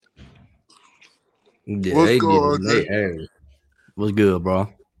Yeah, What's they score, getting RJ? they ass. What's good, bro?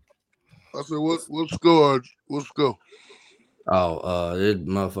 I said, what's score, RJ? What's score? Oh, it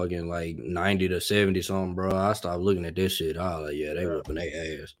motherfucking like 90 to 70 something, bro. I stopped looking at this shit. I was like, yeah, they Yeah. whooping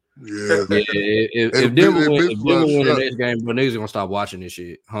their ass. Yeah. Yeah, They, they If missed a lot Denver of win the shots. next game, bro, niggas gonna stop watching this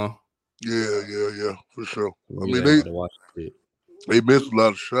shit, huh? Yeah, for sure. I Niggas mean, ain't about to watch this shit. they missed a lot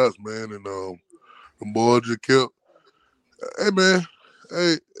of shots, man, and the boy just kept. Hey, man.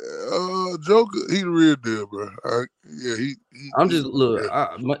 Hey, Joker, he the real deal, bro. Yeah, I'm he just the look.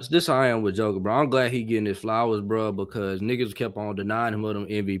 real. This how I am with Joker, bro. I'm glad he getting his flowers, bro, because niggas kept on denying him of them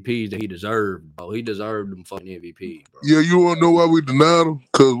MVPs that he deserved, bro. He deserved them fucking MVP, bro. Yeah, you want to know why we denied him?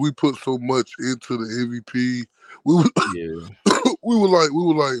 Because we put so much into the MVP. We were, Yeah,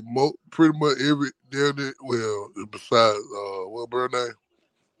 pretty much every down there. Well, besides what bro name?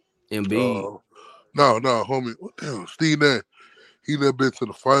 Embiid. Uh, no, homie. What the hell? Steve Nash. He never been to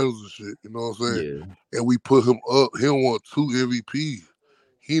the finals and shit. You know what I'm saying? Yeah, And we put him up. He don't want 2 MVPs.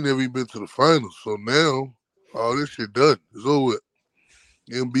 He never even been to the finals. So now all this shit done. It's over with.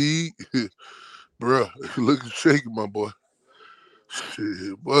 Embiid, bruh, looking shaky, my boy.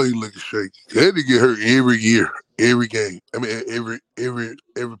 Shit, boy, he looking shaky. He had to get hurt every year, every game. I mean, every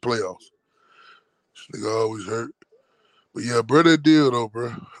playoffs. This nigga always hurt. But yeah, bro, that deal though, bro.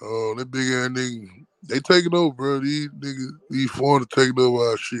 That big ass nigga, they taking over, bro. These niggas, these foreigners taking over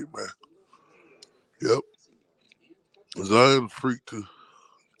our shit, man. Yep. Zion a freak too.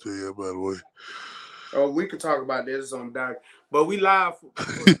 Tell you by the way. Oh, we could talk about this on Doc, but we live for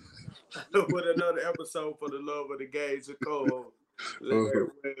with another episode for the love of the game. Co Uh,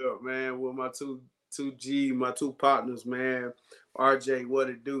 well, man, with my two G, my two partners, man. RJ, what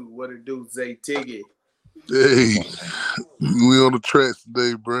it do, Zay Tiggy. hey, we on the tracks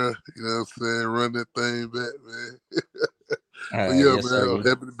today, bro. You know what I'm saying? Run that thing back, man. But yeah, yes, man, sir. I'm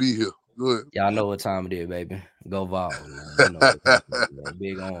happy to be here. Go ahead. Y'all know what time it is, baby. Go Vols, man. You know what time it is, man.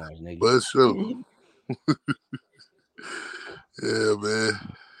 Big orange, nigga. But sure. Yeah, man.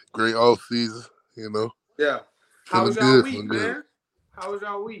 Great off season, you know. Yeah. How Feeling was y'all good, week, feeling good. man? How was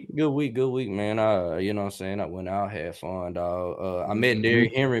y'all week? Good week, man. You know what I'm saying? I went out, had fun, dog. I met Hmm.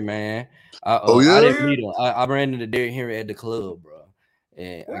 Derrick Henry, man. Oh I For yeah? didn't real? meet him. I ran into Derrick Henry at the club, bro.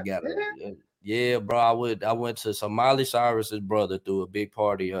 And I What got the hell? yeah, bro. I went to Miley Cyrus's brother threw a big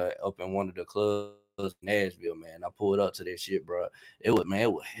party up in one of the clubs in Nashville, man. I pulled up to that shit, bro. It was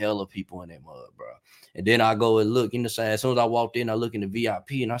hella people in that mud, bro. And then I go and look, you know, saying as soon as I walked in, I look in the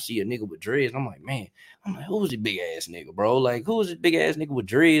VIP and I see a nigga with dreads. I'm like, man, who's this big ass nigga, bro? Like, who's this big ass nigga with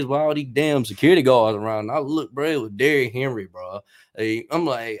dreads with all these damn security guards around? And I look, bro, it was Derrick Henry, bro. Like, I'm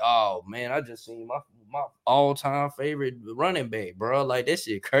like, oh man, I just seen my all time favorite running back, bro. Like that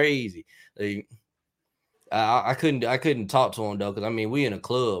shit crazy. Like, I couldn't talk to him though, cause I mean we in a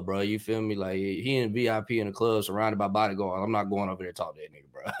club, bro. You feel me? Like he in VIP in a club, surrounded by bodyguards. I'm not going over there to talk to that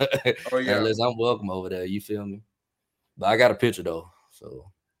nigga, bro. Oh yeah. Unless I'm welcome over there. You feel me? But I got a picture though,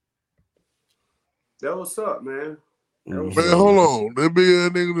 so That what's up, man. That was Man, up. hold on. That big ass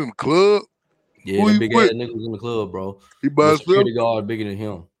nigga in the club? yeah, Who that you big ass with? nigga was in the club, bro. He by The himself? security guard bigger than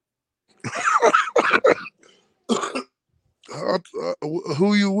him.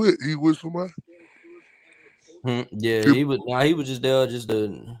 Who you with? He with somebody? Yeah, He, he was. Nah, he was just there, just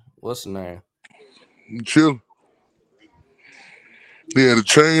the what's the name? he chilling. He had a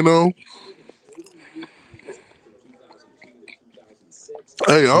chain on.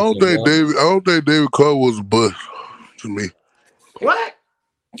 Hey, You said what? I don't think David Carr was a bust to me. What?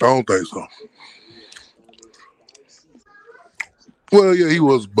 I don't think so. Well, yeah, he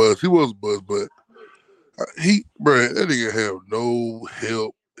was a bust. He was a bust, but bruh, that nigga have no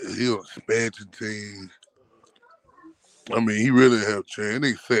help. He on expansion teams. I mean, he really have changed.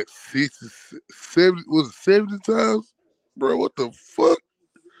 They said 60, 70, was it 70 times? Bro, what the fuck?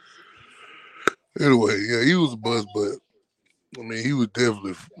 Anyway, yeah, he was a bust, but I mean, he was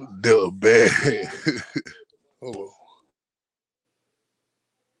definitely dealt a bad hand. Hold on.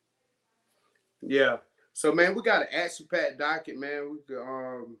 Yeah. So man, we got an action packed docket, man.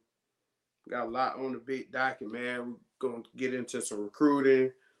 Got a lot on the big docket, man. We're gonna get into some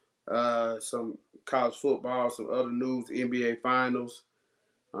recruiting, some college football, some other news, NBA finals,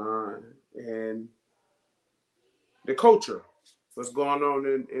 uh, and the culture. What's going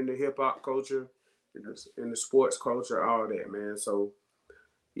on in the hip hop culture, in the sports culture, all that, man. So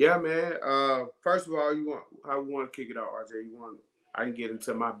yeah, man. First of all, how we want to kick it out, RJ? I can get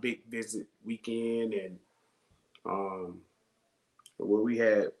into my big visit weekend and um, where we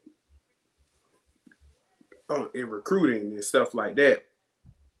had in recruiting and stuff like that.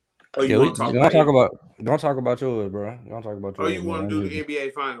 Or you Yeah, want to talk don't about talk it? about yours, bro. Don't talk about Or yours, you want to man. do the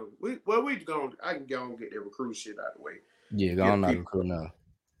NBA final? We going. I can go and get the recruit shit out of the way. Yeah, go Get on the out people. of cool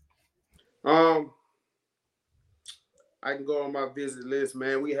now. I can go on my visit list,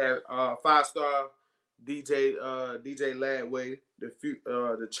 man. We have 5-star DJ Ladway,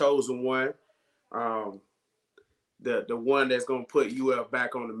 the chosen one, um, the one that's gonna put UF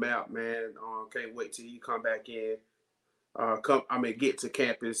back on the map, man. Can't wait till you come back in. Get to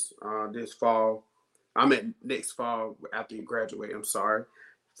campus this fall. Next fall after you graduate. I'm sorry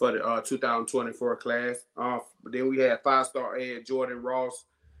for the 2024 class. Then we had 5-star Ed Jordan Ross.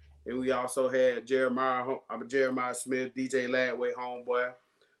 And we also had Jeremiah Smith, DJ Ladway, homeboy,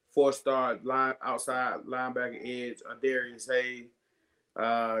 4-star outside linebacker edge, Darius Hayes,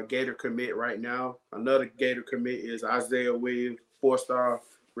 Gator commit right now. Another Gator commit is Isaiah Williams, 4-star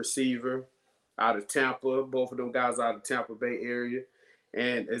receiver out of Tampa. Both of them guys out of Tampa Bay area.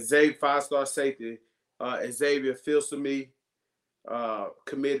 And Xavier, 5-star safety, Xavier Filsamy,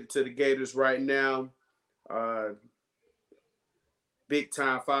 committed to the Gators right now. Big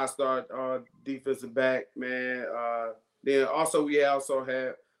time 5-star defensive back, man. Then we also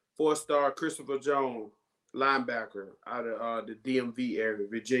had 4-star Christopher Jones, linebacker out of the DMV area,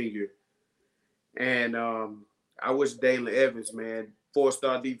 Virginia. And I wish Dalen Evans, man,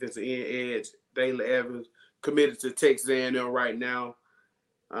 4-star defensive end edge, Dalen Evans, committed to Texas A&M right now.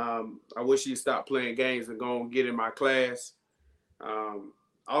 I wish he'd stop playing games and go and get in my class.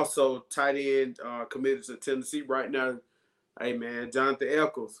 Also, tight end committed to Tennessee right now. Hey, man, Jonathan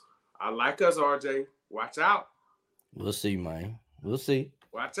Eccles. I like us, RJ. Watch out. We'll see, man. We'll see.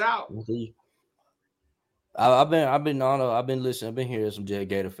 Watch out. We'll see. I've been listening. I've been hearing some Jet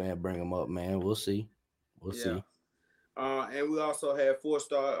Gator fan bring them up, man. We'll see. We'll Yeah. see. And we also had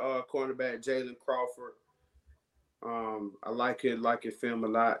 4-star cornerback Jalen Crawford. I like his film a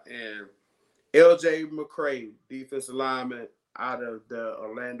lot. And LJ McCray, defensive lineman out of the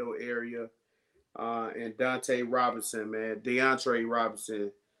Orlando area. And Dante Robinson, man. DeAndre Robinson,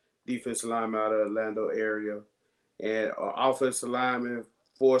 defensive lineman out of Orlando area. And offensive lineman,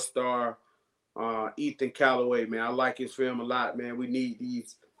 4-star Ethan Callaway, man. I like his film a lot, man. We need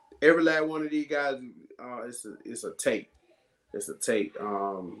these. Every last one of these guys, it's a tape. It's a tape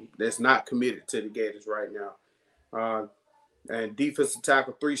that's not committed to the Gators right now. And defensive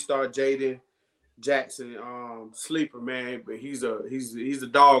tackle, 3-star Jaden Jackson, sleeper, man. But he's a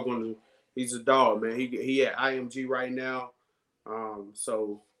dog he's a dog, man. He at IMG right now.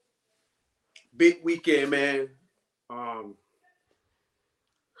 So big weekend, man. I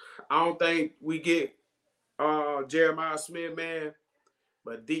don't think we get Jeremiah Smith, man,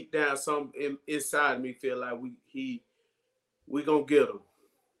 but deep down, inside me feel like we gonna get him.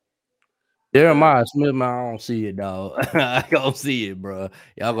 Jeremiah Smith, man, I don't see it, dog. I don't see it, bro.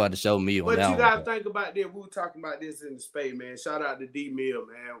 Y'all got to show me on but that you one. Gotta think about this. We were talking about this in the space, man. Shout out to D Mill,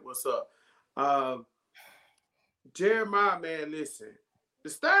 man. What's up? Jeremiah, man, listen. The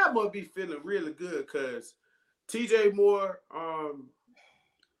staff must be feeling really good because TJ Moore,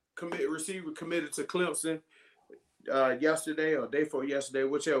 receiver committed to Clemson yesterday or day before yesterday,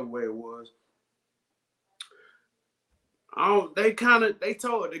 whichever way it was. They told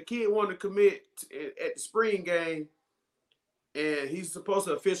the kid wanted to commit at the spring game, and he's supposed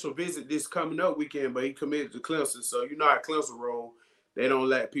to official visit this coming up weekend, but he committed to Clemson. So you know how Clemson roll. They don't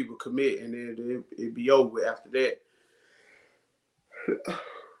let people commit, and then it'd be over after that.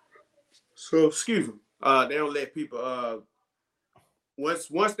 So excuse me. They don't let people.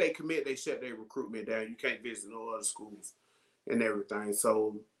 Once they commit, they shut their recruitment down. You can't visit no other schools and everything.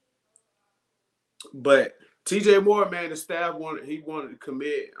 So, but TJ Moore, man, the staff wanted to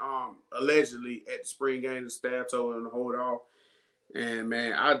commit allegedly at the spring game. The staff told him to hold off. And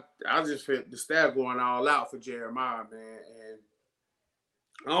man, I just feel the staff going all out for Jeremiah, man.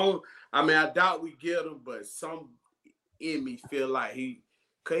 And I doubt we get him, but some in me feel like he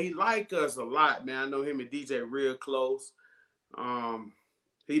like us a lot, man. I know him and DJ real close.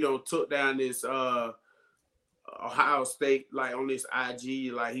 He don't took down this Ohio State like on this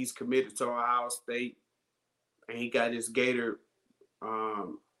IG, like he's committed to Ohio State, and he got his Gator,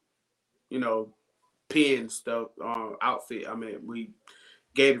 pin stuff outfit. We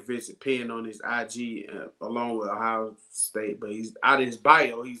Gator visit pin on his IG along with Ohio State, but he's out of his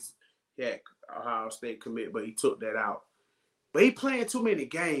bio. He's Ohio State commit, but he took that out. But he playing too many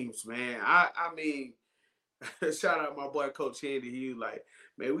games, man. I mean, shout out my boy Coach Handy. He was like,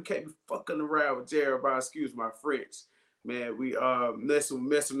 man, we can't be fucking around with Jeremiah. Excuse my French, man. We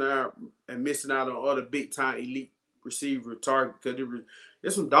messing around and missing out on other big time elite receiver target because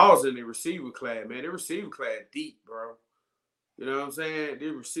there's some dogs in the receiver class, man. The receiver class deep, bro. You know what I'm saying?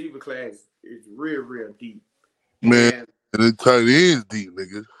 This receiver class is real deep. Man, And and the tight ends deep,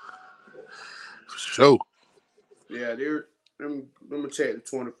 nigga. For sure. yeah, they're let me check the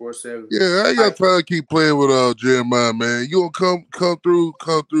 24/7. Yeah, I ain't got time to keep playing with Jeremiah, man. You gonna come through,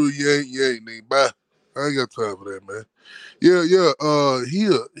 you ain't, nigga. Bye. I ain't got time for that, man. Yeah.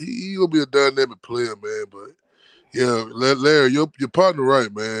 He gonna be a dynamic player, man. But yeah, Larry, your partner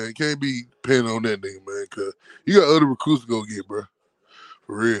right, man. You can't be depending on that nigga, man. Cause you got other recruits to go get, bro.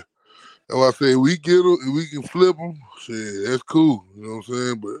 For real. That's why I say we get him, and we can flip him. Shit, that's cool. You know what I'm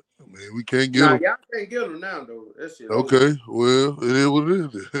saying? But I mean, we can't get Nah, him. y'all can't get them now though. That shit over. Okay, well, it is what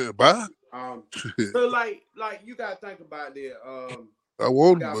it is. Bye. So like you gotta think about that. I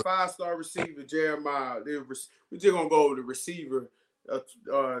want we him, got but 5-star receiver Jeremiah. We just gonna go over the receiver,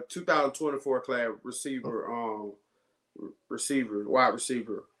 2024 class receiver, wide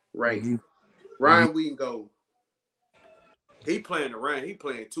receiver ranking. Ryan Wingo. He playing around. He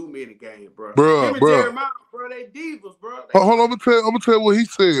playing too many games, bro. Him and Jeremiah, bro, they divas, bro. Hold on, I'm gonna tell you what he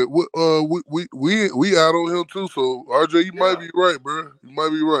said. We out on him too. So RJ, you might be right, bro. You might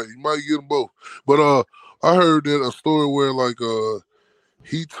be right. You might get them both. But I heard that a story where like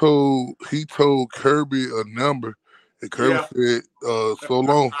he told Kirby a number, and Kirby said so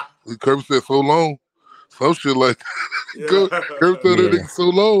long. Kirby said so long. Some shit like that. Kirby told that nigga so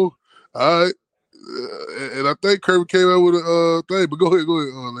long. All right. And I think Kirby came out with a thing. But go ahead,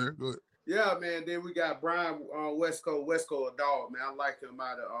 Larry. Go ahead. Yeah, man. Then we got Brian Westco a dog, man. I like him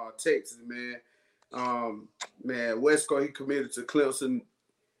out of Texas, man. Man, Westco, he committed to Clemson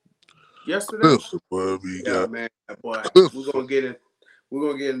yesterday. Clemson, boy, yeah, man. Boy, we're gonna get in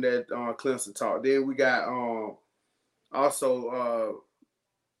that Clemson talk. Then we got also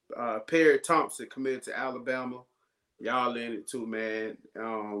Perry Thompson committed to Alabama. Y'all in it too, man.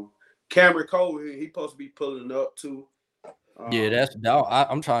 Cameron Cole, he supposed to be pulling up too. Yeah,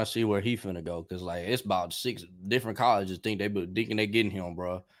 I'm trying to see where he finna go because like it's about 6 different colleges thinking they getting him,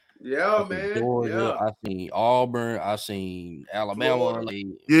 bro. Yeah, man. Georgia, I seen Auburn, I seen Alabama. Like,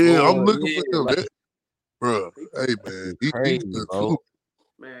 Florida, I'm looking for him, like, bro. Hey, man, he's good bro. too.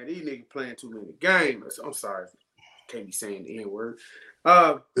 Man, these niggas playing too many games. I'm sorry, can't be saying the N-word.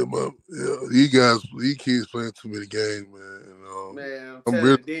 These kids playing too many games, man. Man, I'm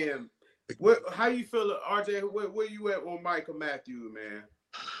telling you, how you feel, RJ? Where you at on Michael Matthews, man?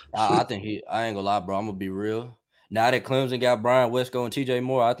 I think I ain't gonna lie, bro. I'm gonna be real. Now that Clemson got Brian Westco and TJ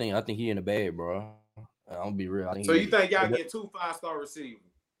Moore, I think he in the bag, bro. I'm gonna be real. So you think y'all get 2 5-star receivers?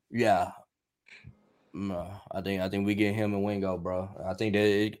 Yeah. I think we get him and Wingo, bro. I think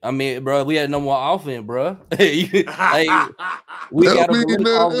that bro, we had no more offense, bro. We gotta believe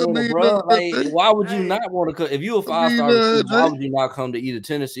on Wingo, bro. Like, why would you not want to come? If you a 5-star receiver, why would you not come to either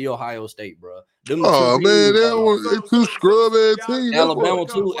Tennessee or Ohio State, bro? Them man, they two scrub ass teams. Alabama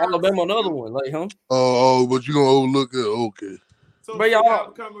too. Alabama another one, like him. But you gonna overlook it? Okay. So but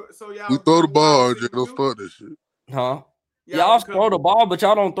y'all we throw the ball, RJ. Don't start this shit. Huh? Y'all throw the ball, but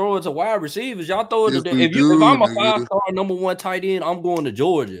y'all don't throw it to wide receivers. Y'all throw it to if I'm a 5-star number 1 tight end, I'm going to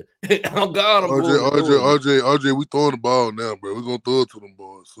Georgia. I'm going to Georgia. RJ, we throwing the ball now, bro. We're gonna throw it to them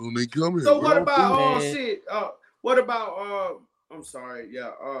boys soon they come here. So what about shit? What about I'm sorry,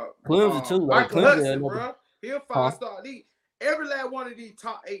 Clemson too. Michael Hudson, bro. He a 5-star. Every last one of these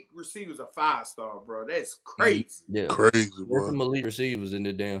top 8 receivers are 5-star, bro. That's crazy. Yeah, crazy, bro. There's some elite receivers in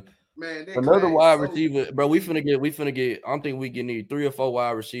the damn. Man, another wide receiver, bro. We finna get. I don't think we can need 3 or 4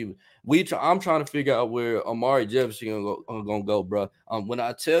 wide receivers. I'm trying to figure out where Amari Jefferson gonna go, bro. When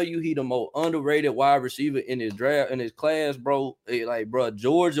I tell you he the most underrated wide receiver in his draft in his class, bro. Bro,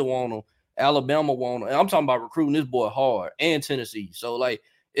 Georgia want him, Alabama want him. And I'm talking about recruiting this boy hard, and Tennessee. So like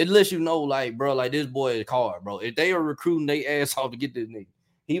it lets you know, like, bro, like this boy is hard, bro. If they are recruiting their ass off to get this nigga,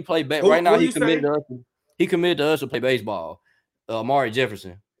 he played back right now. He committed to us. He committed to us to play baseball. Amari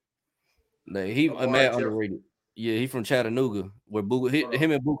Jefferson. Like, he mad underrated. Yeah, he from Chattanooga, where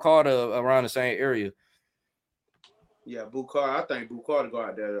him and Boo Carter around the same area. Yeah, Boo Carter. I think Boo Carter go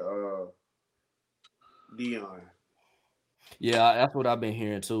out there. Dion. Yeah, that's what I've been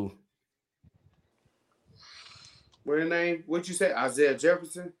hearing too. What's his name? What you say? Isaiah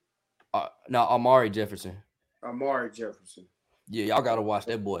Jefferson? No, Amari Jefferson. Amari Jefferson. Yeah, y'all gotta watch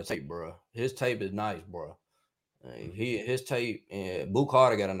that boy tape, bro. His tape is nice, bro. His tape and Boo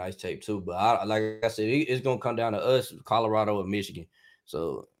Carter got a nice tape too, but like I said, it's gonna come down to us, Colorado and Michigan.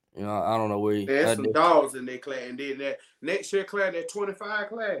 So I don't know where. There's some dogs in their class, and then that next year class, that 25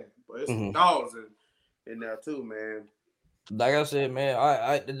 class, but there's some dogs in there too, man. Like I said, man,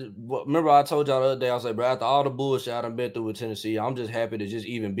 I remember I told y'all the other day. I was like, bro, after all the bullshit I done been through with Tennessee, I'm just happy to just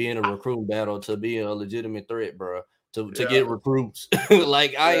even be in a recruiting battle to be a legitimate threat, bro. to get recruits.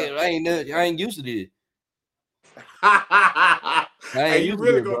 Like I ain't used to this. Hey, you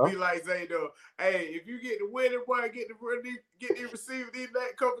really gonna bro. be like Zay though. Hey, if you get the winning, boy, get the receiver in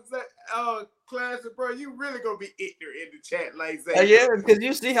that conference classic, bro, you really gonna be ignorant in the chat like Zay. Yeah, because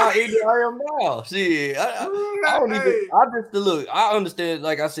you see how ignorant I am now. See, I don't even. I just look. I understand.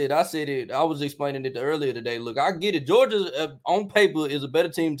 Like I said it. I was explaining it earlier today. Look, I get it. Georgia on paper is a better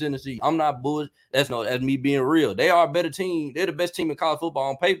team than Tennessee. I'm not bull. That's me being real. They are a better team. They're the best team in college football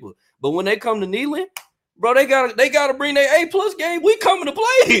on paper. But when they come to Neyland, bro, they gotta bring their A+ game. We coming to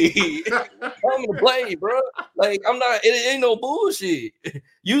play. Coming to play, bro. Like I'm not. It ain't no bullshit.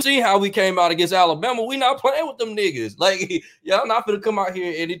 You see how we came out against Alabama? We not playing with them niggas. Like y'all not gonna come out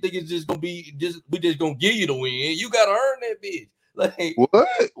here and you think it's just gonna be we just gonna give you the win. You gotta earn that bitch. Like what?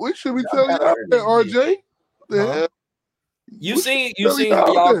 We should be telling y'all that, RJ. Huh? You seen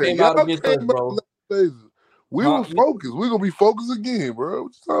how y'all came out against us, bro. We were focused. We're gonna be focused again, bro.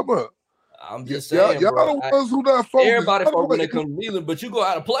 What you talking about? I'm just saying, y'all bro. the ones who not focused. Everybody focused when they come to Neyland, but you go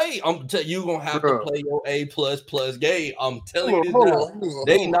out to play. You gonna have to play your A++ game. I'm telling you this now.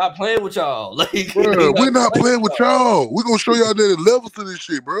 They not playing with y'all. Like, we're not playing with y'all. We're gonna show y'all that there's levels to this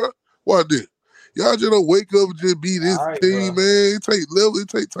shit, bro. Why this? Y'all just don't wake up and just be this team, bro. Man. It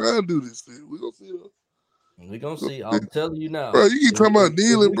take time to do this shit. We gonna see though. We gonna see. I'm telling you now, bro. You keep talking about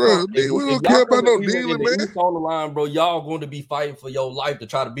Neyland, bro. We don't care about no Neyland, man. On the line, bro. Y'all going to be fighting for your life to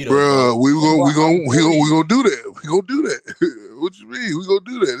try to beat us, bro. We gonna do that. We gonna do that. What you mean? We gonna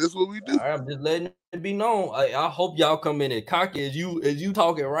do that? That's what we do. I'm just letting it be known. I hope y'all come in and cocky as you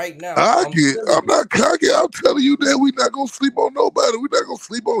talking right now. I'm not cocky. I'm telling you that we not gonna sleep on nobody. We not gonna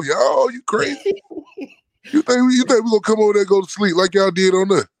sleep on y'all. You crazy? you think we gonna come over there and go to sleep like y'all did on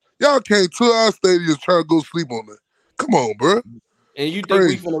that? Y'all came to our stadium trying to go sleep on that. Come on, bro. And you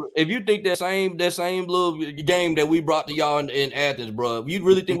think if you think that same little game that we brought to y'all in Athens, bro, you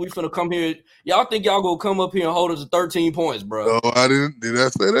really think we finna come here? Y'all think y'all gonna come up here and hold us to 13 points, bro? No, I didn't. Did I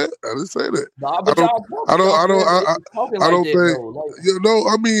say that? I didn't say that. Nah, but I don't think. No,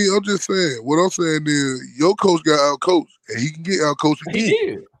 I mean, I'm just saying. What I'm saying is, your coach got out coached, and he can get out coached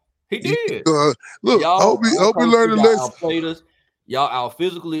again. He did. Look, I hope we learn the lesson. Y'all out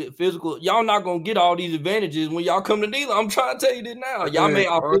physical. Y'all not gonna get all these advantages when y'all come to Neyland. I'm trying to tell you this now. Y'all may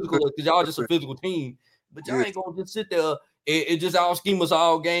out physical because y'all just a physical team, but y'all ain't gonna just sit there and just out scheme us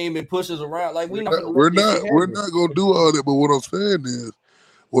all game and push us around. Like we're not gonna do all that. But what I'm saying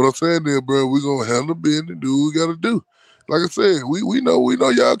is, bro, we're gonna handle business and do what we gotta do. Like I said, we know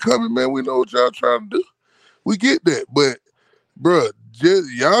y'all coming, man. We know what y'all trying to do. We get that, but bro,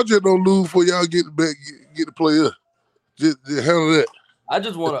 y'all just don't lose before y'all get to play us. Just handle that. I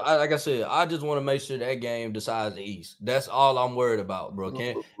just want to, like I said, make sure that game decides the East. That's all I'm worried about, bro.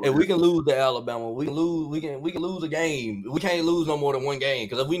 If we can lose to Alabama, we can lose a game. We can't lose no more than one game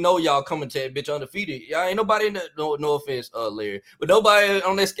because if we know y'all coming to that bitch undefeated, y'all ain't nobody in no offense, Larry, but nobody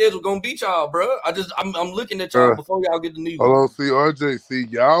on that schedule gonna beat y'all, bro. I'm looking at y'all before y'all get the Neyland. Hold on, see RJ, see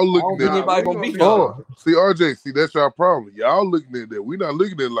y'all looking at anybody gonna beat y'all. See RJ, see that's y'all problem. Y'all looking at that. We not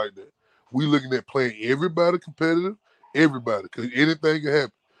looking at it like that. We looking at playing everybody competitive. Everybody, because anything can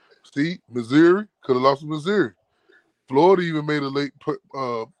happen. See, Missouri could have lost to Missouri. Florida even made a late punch.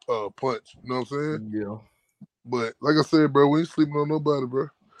 You know what I'm saying? Yeah. But like I said, bro, we ain't sleeping on nobody, bro.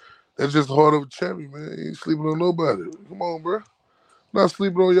 That's just the heart of a champion, man. You ain't sleeping on nobody. Come on, bro. Not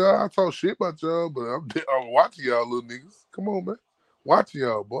sleeping on y'all. I talk shit about y'all, but I'm watching y'all little niggas. Come on, man. Watching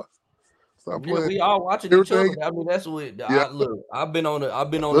y'all, boy. Stop playing. We all watching each other. I mean, that's what. Look, I've been on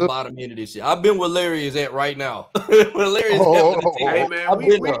the bottom end of this shit. I've been where Larry is at right now. Where Larry is at. Hey man,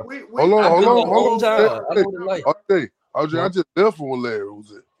 hold on. Okay, I just left from where Larry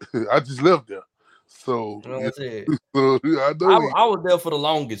was at. I just left there. So, you know what I'm saying? I was there for the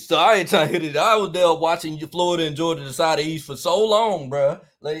longest, so I ain't trying to hit it. I was there watching Florida and Georgia decide the East for so long, bro.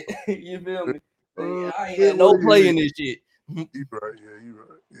 Like, you feel me? I ain't had no play in this shit. You right,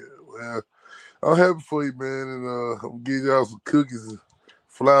 yeah. Well, I'm happy for you, man, and I'm getting y'all some cookies and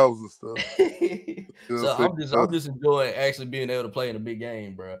flowers and stuff. So I'm just enjoying actually being able to play in a big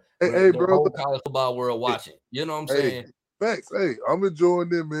game, bro. Hey, the bro, whole college football world watching. You know what I'm saying? Facts. Hey, I'm enjoying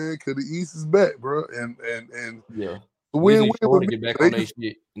it, man, because the East is back, bro, and yeah. We Florida get back on their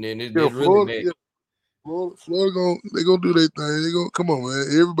shit, and then it's really bad. Yeah. Florida they gonna do their thing. They gonna come on, man.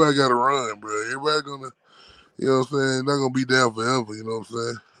 Everybody got to run, bro. Everybody gonna, you know what I'm saying? Not gonna be down forever. You know what I'm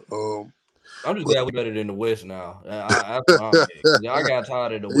saying? I'm just glad we're better than the West now. I got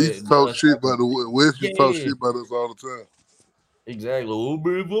tired of the West. East talk shit about the West. You talk shit about us all the time. Exactly. Oh,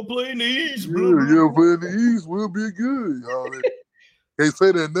 man, we're playing the East. Yeah, playing the East. We'll be good. Y'all can't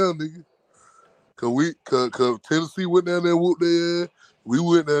say that now, nigga. Cause Tennessee went down there and whooped their ass. We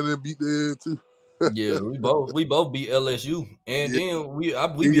went down there and beat their ass too. Yeah, we both beat LSU, and Yeah, then we beat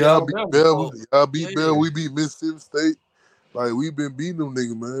y'all beat Alabama. Bama. So, Y'all beat yeah, Bama. We beat Mississippi State. Like we been beating them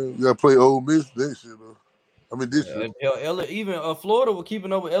niggas, man. We gotta play Ole Miss next year though. I mean this year. hell, even Florida was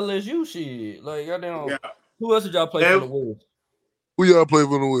keeping up with LSU. Shit, like goddamn. Yeah. Who else did y'all play from the West? Who y'all play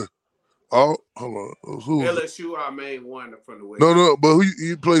for the West? Oh, hold on. Who was it? LSU, our main one from the West. No, but who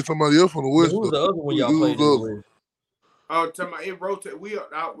you play somebody else from the West? Who was the other one y'all Who played in the was West? Oh, tell me, it rotated. We are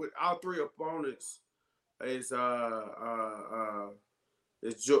out with our three opponents. Is it's our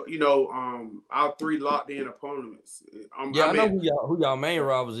three locked in opponents. I know who y'all main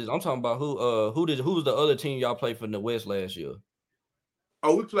rivals is. I'm talking about who was the other team y'all played for in the West last year?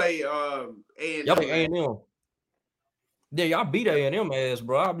 Oh, we play A&M. Y'all play A&M. Yeah, y'all beat A&M ass,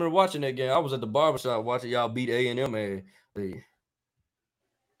 bro. I've been watching that game. I was at the barbershop watching y'all beat A&M ass.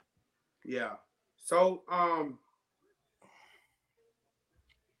 Yeah. So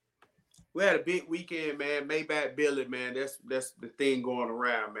we had a big weekend, man. Maybach Billy, man. That's the thing going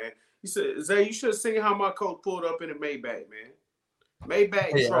around, man. He said, Zay, you should have seen how my coach pulled up in a Maybach, man.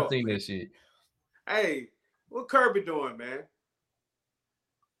 Maybach truck, I seen man. that shit. Hey, what Kirby doing, man?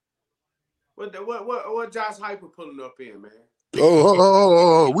 What Josh Hyper pulling up in, man?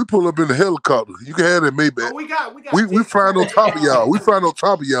 Oh, we pull up in the helicopter. You can have that Maybach. Oh, we got we flying on top of y'all. We flying on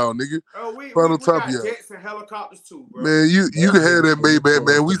top of y'all, nigga. Oh, we flying on top got of y'all. jets and helicopters too, bro. Man, you can have that Maybach,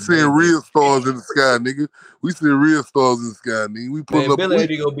 man. We seeing real stars in the sky, nigga. We seeing real stars in the sky, nigga. We pulling up. Billy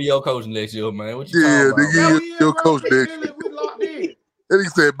ain't gonna be your coach next year, man. What you talking about? Nigga, your coach next year. We locked in. And he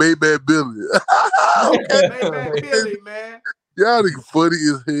said Maybach Billy. Okay. Maybach Billy, man. Y'all nigga funny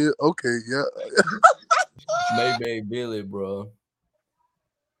as hell. Okay, yeah. Maybach Billy, bro.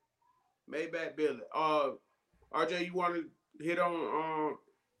 Maybach Billy. RJ, you want to hit on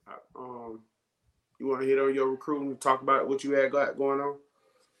your recruiting? Talk about what you had got going on.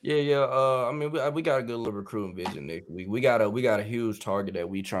 Yeah. I mean, we got a good little recruiting vision next week. We got a huge target that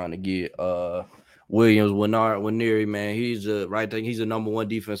we trying to get. Williams Winery, man. He's he's the number one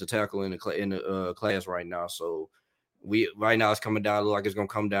defensive tackle in the class right now. So right now it's coming down. Look like it's gonna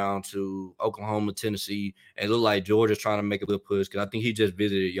come down to Oklahoma, Tennessee, and it look like Georgia's trying to make a good push because I think he just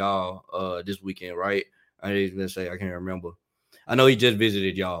visited y'all this weekend, right? I didn't even say I can't remember. I know he just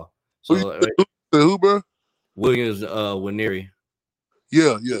visited y'all. So who, bro? Williams Winery.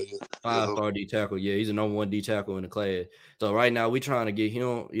 Yeah. 5-star D tackle. Yeah, he's the number one D tackle in the class. So right now we trying to get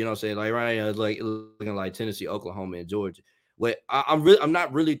him, you know what I'm saying? Like right now it's like looking like Tennessee, Oklahoma, and Georgia. But I'm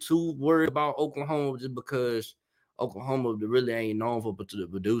not really too worried about Oklahoma just because Oklahoma really ain't known for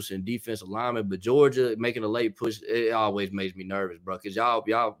producing defensive linemen, but Georgia making a late push, it always makes me nervous, bro. Because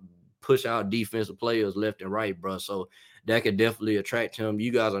y'all push out defensive players left and right, bro. So that could definitely attract him.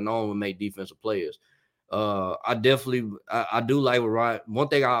 You guys are known to make defensive players. I do like what one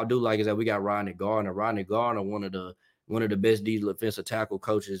thing I do like is that we got Rodney Gardner. Rodney Gardner, one of the best defensive tackle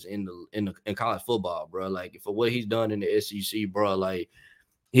coaches in college football, bro. Like for what he's done in the SEC, bro. Like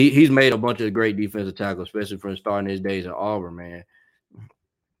he's made a bunch of great defensive tackles, especially from starting his days in Auburn, man.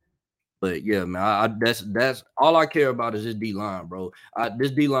 But yeah, man, that's all I care about is this D line, bro.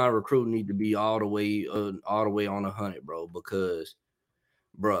 This D line recruit need to be all the way on 100, bro, because.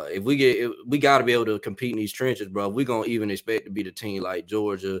 Bro, if we got to be able to compete in these trenches, bro. We're going to even expect to be the team like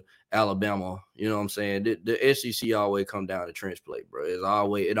Georgia, Alabama. You know what I'm saying? The SEC always come down to trench play, bro.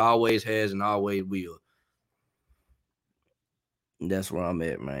 It always has and always will. That's where I'm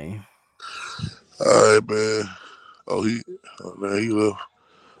at, man. All right, man. He left.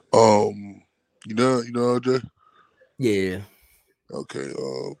 You know, RJ? Yeah. Okay.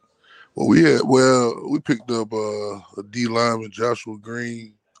 We picked up a D lineman, Joshua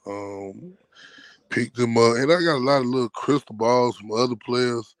Green. Picked him up, and I got a lot of little crystal balls from other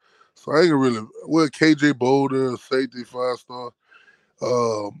players. So I ain't really KJ Boulder, safety 5-star.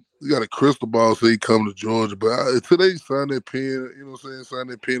 We got a crystal ball, so he come to Georgia. But today sign that pen, you know what I'm saying? Sign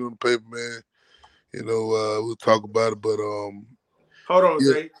that pen on the paper, man. You know, we'll talk about it. But hold on,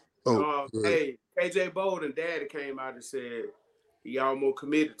 yeah. Zay. Hey, KJ Bolden, daddy came out and said he almost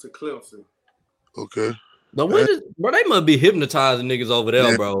committed to Clemson. Okay. But bro, they must be hypnotizing niggas over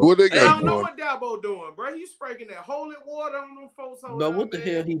there, bro. What they got don't know what Dabo doing, bro. You sprinkling that holy water on them folks over there. But what the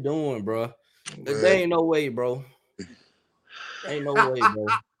hell he doing, bro? There ain't no way, bro. Ain't no way, bro.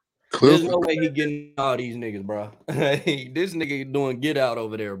 There's no way he getting all these niggas, bro. This nigga doing get out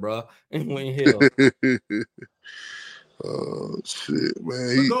over there, bro. Ain't hell. Shit,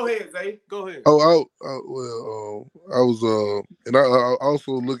 man. Go ahead, Zay. Go ahead. I was and I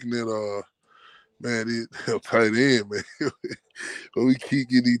also looking at Man, tight end, man. But we keep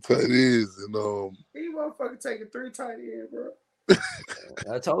getting these tight ends, and He motherfucker taking 3 tight ends, bro.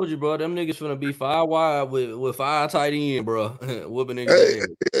 I told you, bro. Them niggas finna be 5 wide with 5 tight end, bro. Whooping hey, niggas ass.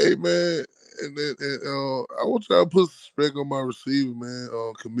 hey, man, and then I want y'all to put some respect on my receiver, man.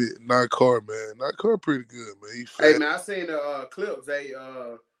 Commit not car, man. Not car, pretty good, man. He Hey fast. man, I seen the clips.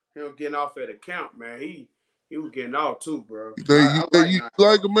 Him getting off at the count, man. He was getting off too, bro. You think I like you Nightcrawler.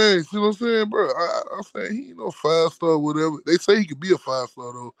 like a man? See what I'm saying, bro? I say he ain't no 5-star, whatever. They say he could be a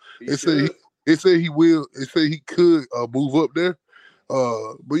 5-star though. He They say should. they say he will. They say he could move up there.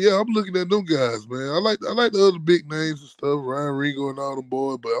 But yeah, I'm looking at them guys, man. I like the other big names and stuff, Ryan Ringo and all them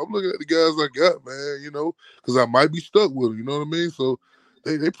boys. But I'm looking at the guys I got, man. You know, because I might be stuck with them. You know what I mean? So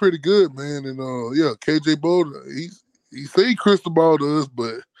they pretty good, man. And yeah, KJ Bolden, he say he crystal ball to us,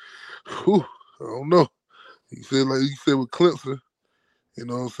 but whew, I don't know. He said like you said with Clemson. You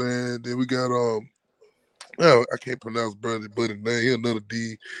know what I'm saying? Then we got oh, I can't pronounce buddy name. He another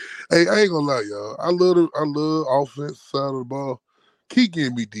D. Hey, I ain't gonna lie, y'all. I love offense side of the ball. Keep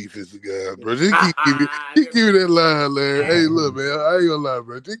giving me defensive guys, bro. Just keep giving me that line, Larry. Hey, look, man, I ain't gonna lie,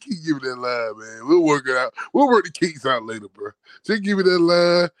 bro. Just keep giving that line, man. We'll work it out. We'll work the kinks out later, bro. Just give me that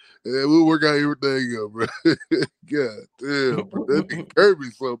line, and we'll work out everything up, bro. God damn, bro. That nigga Kirby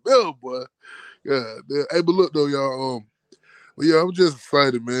so bad, boy. God damn. Hey, but look though, y'all. But yeah, I'm just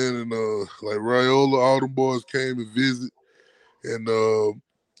excited, man. And like Raiola, all them boys came and visit, and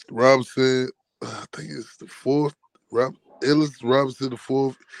Robinson, I think it's the fourth. Ellis Robinson the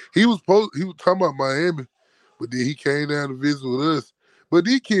fourth. He was talking about Miami, but then he came down to visit with us. But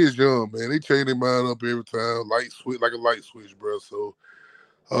these kids young, man. They change their mind up every time, light switch like a light switch, bro. So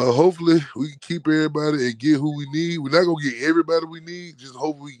hopefully we can keep everybody and get who we need. We're not gonna get everybody we need. Just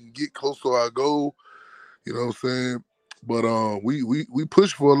hopefully we can get close to our goal. You know what I'm saying? But we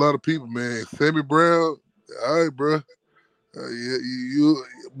push for a lot of people, man. Sammy Brown, all right, bro. Yeah, you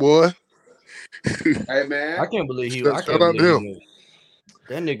boy. Hey man. I Shout can't out to believe he him. went.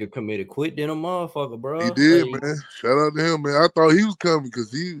 That nigga committed quit than a motherfucker, He bro. did, Like, man. Shout out to him, man. I thought he was coming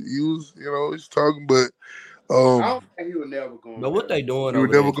because he was, he's talking, but I um, don't think he was never going but what there. they doing he was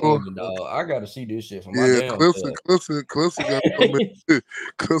over there never in going. Clemson, Okay. dog? I gotta see this shit for my Yeah, damn Clemson got something.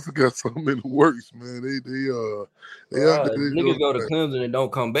 Clemson got something in the works, man. They out Bruh, there. They niggas doing go to that. Clemson and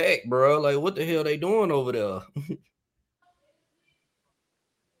don't come back, bro. Like, what the hell they doing over there?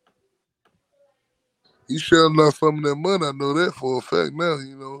 He's shelling out some of that money. I know that for a fact now.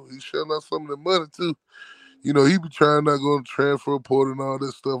 He's shelling out some of that money too. He be trying not go to transfer portal and all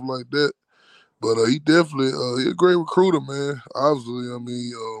that stuff like that. But he definitely he a great recruiter, man. Obviously, I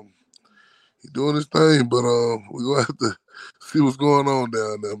mean, he doing his thing. But we gonna have to see what's going on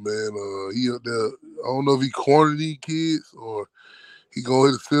down there, man. He up there. I don't know if he cornered these kids or he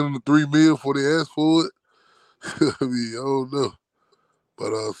gonna hit send them the $3 million before they ask for it. I mean, I don't know.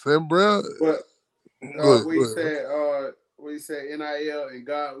 But Sam Brown, But go ahead, what go he ahead. said, NIL and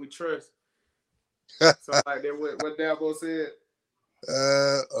God we trust. Something like that. What Dabo said.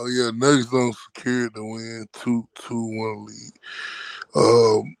 Oh yeah, Nuggets don't secure the win 2-1 lead.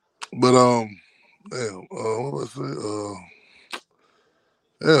 But damn, what was I say?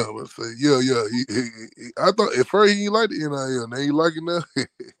 Yeah, let's say yeah. I thought at first he didn't like the NIL. Now you like it now.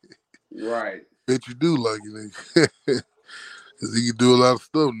 Right. Bet you do like it, because he can do a lot of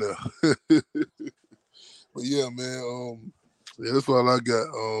stuff now. But yeah, man. Yeah, that's all I got.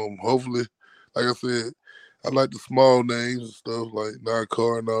 Hopefully, like I said, I like the small names and stuff like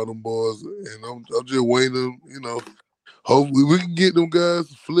Nakar and all them boys, and I'm just waiting. Hopefully we can get them guys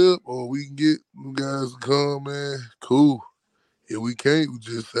to flip, or we can get them guys to come, man. Cool. If we can't, we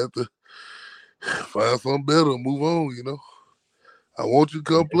just have to find something better and move on. I want you to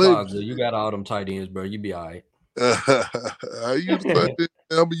come It's play, all but good. You got all them tight ends, bro. You be all right. I use the tight end.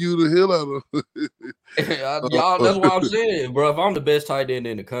 I'm gonna use the hell out Y'all, of that's why I'm saying, bro. If I'm the best tight end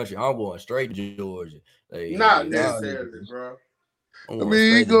in the country, I'm going straight to Georgia. Not Y'all necessarily, niggas, bro. I'm I going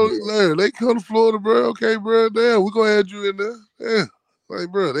mean, he straight to go, Georgia. Larry, they come to Florida, bro. Okay, bro. Damn, we're gonna add you in there. Yeah. Like,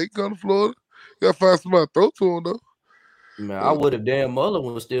 bro, they come to Florida. You gotta find somebody to throw to them, though. Man, I would if Dan Mullen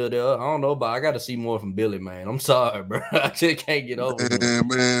was still there. I don't know, but I got to see more from Billy, man. I'm sorry, bro. I just can't get over him.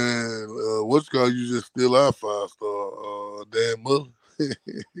 Man, what's called you just still our 5-star, Dan Mother.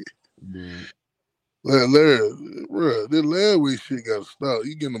 Dude. Larry, bro, this last week shit gotta stop.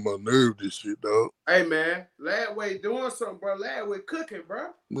 You getting on my nerve, this shit, dog. Hey man, Ladway doing something, bro. Ladway cooking, bro.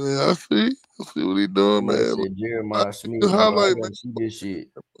 Man, I see what he doing, Man man. said I Jeremiah see the Smith, bro. I highlight, got man. to see this shit.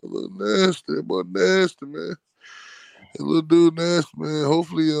 A little nasty, boy, nasty, man. That little dude nasty, man.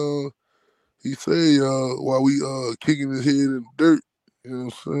 Hopefully, he say while we kicking his head in the dirt. You know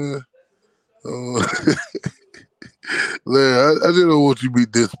what I'm saying? Larry, I just don't want you to be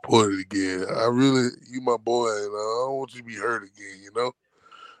disappointed again. You my boy, and I don't want you to be hurt again, you know?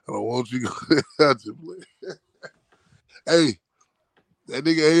 I don't want you to I just play. Hey, that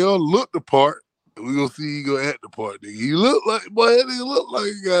nigga AR looked the part. We gonna see he gonna act the part, nigga. He look like, boy, that nigga look like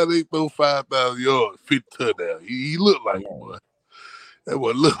a guy that throw 5,000 yards, 50 touchdowns. He looked like it, boy. That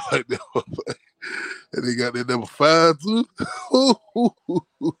boy look like that. And they got that number 5 too.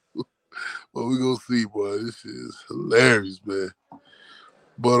 Well, we gonna see, boy. This shit is hilarious, man.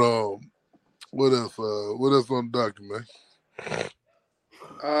 But what else? What else on the document,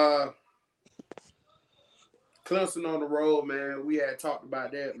 man? Clemson on the road, man. We had talked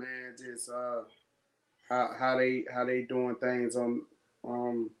about that, man. Just how they doing things on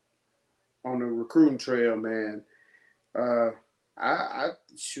the recruiting trail, man. I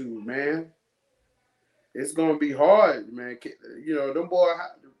shoot, man. It's gonna be hard, man. You know, them boy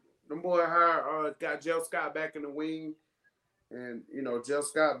got Jeff Scott back in the wing, and you know Jeff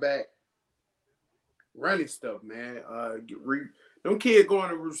Scott back running stuff, man. Them kids going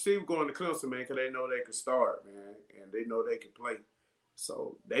to Clemson, man, because they know they can start, man, and they know they can play.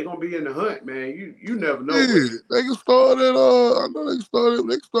 So they gonna be in the hunt, man. You never know. Yeah, they can start at I know they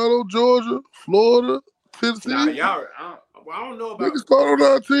can start on Georgia, Florida, Tennessee. Nah, y'all. I don't know about. They can start on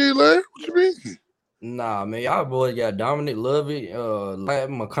our team, Larry. What you mean? Nah, man, y'all boys got Dominic Lovett,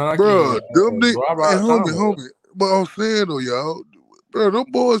 McConkey, Bro, them and hey, Robert Thomas. homie. But I'm saying though, y'all, bro, them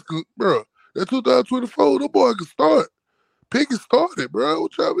boys can, bro, that 2024, them boys can start. Pickett started, bro.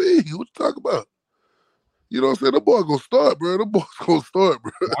 What y'all mean? What you talking about? You know what I'm saying? Them boys gonna start, bro. Them boys gonna start,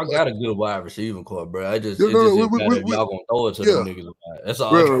 bro. Y'all got a good wide receiving core, bro. It just No, didn't matter if y'all gonna throw it to them niggas. That's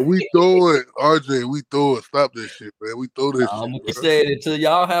all. Bro, we throw it, RJ. We throw it. Stop that shit, man. We throw that shit. We said it till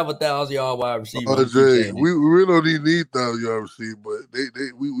y'all have 1,000-yard wide receiver. RJ, we really don't even need 1,000-yard receiver, but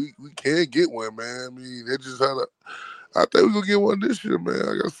we can get one, man. I mean, that's just how. I think we're gonna get one this year, man.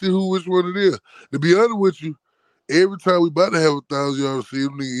 I gotta see which one it is. To be honest with you, every time we about to have 1,000-yard receiver,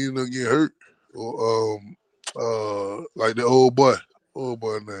 nigga end up getting hurt. Or like the old boy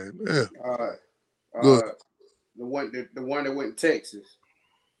name. Yeah. Good. The one that went to Texas.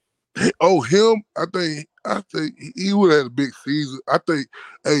 Oh, him? I think he would have had a big season. I think,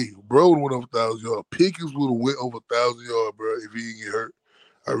 hey, bro would have went over 1,000 yards. Pickens would have went over 1,000 yards, bro, if he didn't get hurt.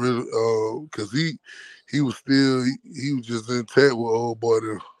 I really, because he was still, he was just intact with old boy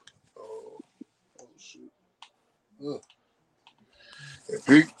there. Oh shit.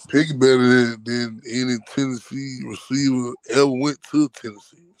 Pickens better than any Tennessee receiver ever went to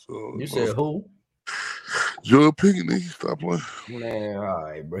Tennessee. So you said who? Jordan Pickens, nigga, stop playing. Man, all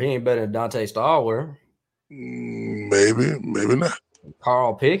right, bro. He ain't better than Dante Stallworth. Maybe not.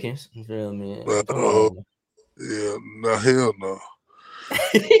 Carl Pickens. You feel me? Come on. Yeah, no, hell no.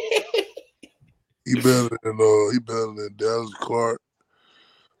 He better than Dallas Clark.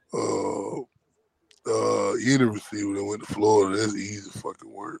 Any receiver that went to Florida, that's easy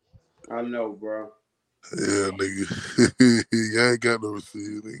fucking work. I know, bro. Yeah, nigga. Y'all ain't got no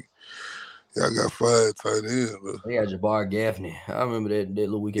receiver, nigga. Y'all got 5 tight ends, though. They got Jabbar Gaffney. I remember that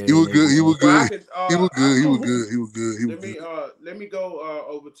little weekend. He was good. He was good. He was good. Let me go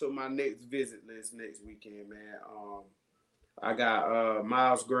over to my next visit list next weekend, man. I got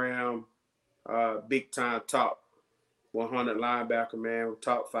Miles Graham, big time top 100 linebacker, man,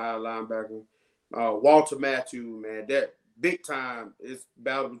 top 5 linebacker. Walter Matthews, man, that big time is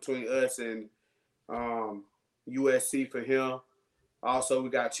battle between us and USC for him. Also, we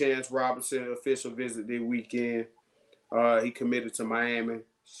got Chance Robinson, official visit this weekend. He committed to Miami.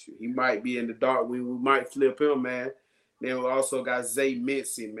 He might be in the dark. We might flip him, man. Then we also got Zay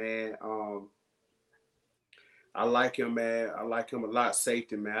Mincy, man. I like him, man. I like him a lot.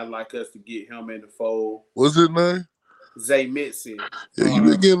 Safety, man. I like us to get him in the fold. What's his name? Zay Mincy. Yeah, you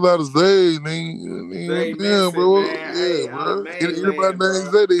been getting a lot of Zay, nigga. Zay Mincy, bro. man. Yeah, bro. Anybody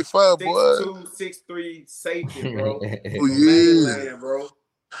named Zay, they fire, boy. 6'2", 6'3", safety, bro. Oh, yeah. Mainland, bro.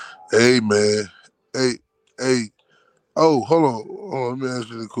 Hey, man. Hey. Oh, hold on. Let me ask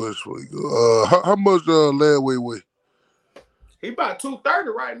you the question before you go. How much Ladway weigh? He about 230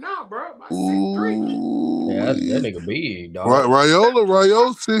 right now, bro. About 6'3". Yeah, that nigga big, dog.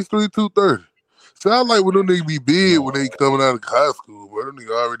 Rayola 6'3", 230. Sound like when them niggas be big when they coming out of high school, bro. Them niggas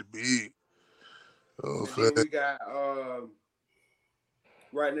already big. You know what I'm saying? We got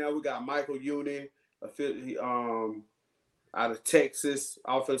right now we got Michael Uni, out of Texas,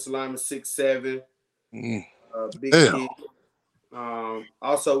 offensive lineman 6'7", big kid.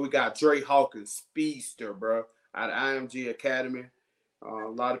 Also we got Dre Hawkins, speedster, bro, out of IMG Academy. A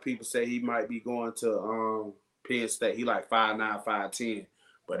lot of people say he might be going to Penn State. He like 5'9", 5'10",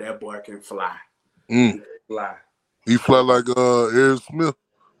 but that boy can fly. Mm. He can fly. He fly like Aaron Smith.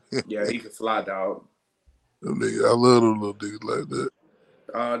 Yeah, he can fly, dog. Them niggas, I love them little niggas like that.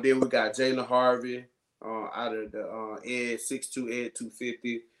 Then we got Jalen Harvey out of the Ed 6'2", Ed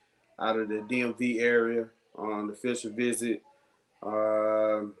 250, out of the DMV area on the official visit.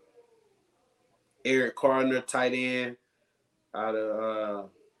 Eric Cardner, tight end, out of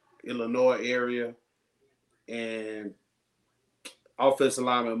Illinois area, and offensive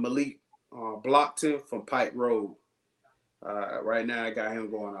lineman Malik Blockton from Pike Road. Right now, I got him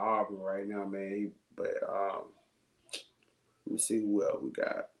going to Auburn right now, man. But let me see who else we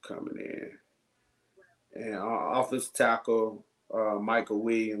got coming in. And offensive tackle Michael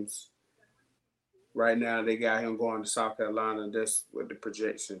Williams. Right now, they got him going to South Carolina. That's with the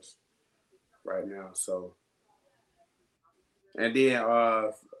projections right now. So, and then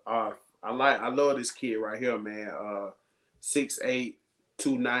I love this kid right here, man. 6'8",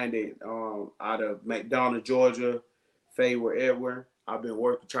 290, out of McDonough, Georgia. Fayward Edward. I've been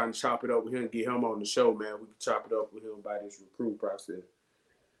trying to chop it up with him, get him on the show, man. We can chop it up with him about this recruit process.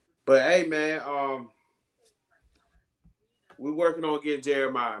 But hey, man, we're working on getting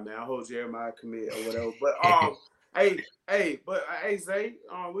Jeremiah, man. I hope Jeremiah commit or whatever. But hey, Zay,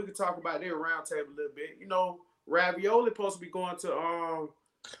 we can talk about their roundtable a little bit. You know, Ravioli supposed to be going to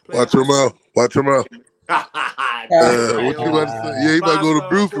Watch him out. Watch him out. What you about to say? Yeah, he about to go to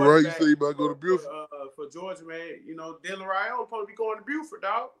Buford, right? You say he about to go to Buford. For Georgia, man. You know, Dylan Raiola supposed to be going to Buford,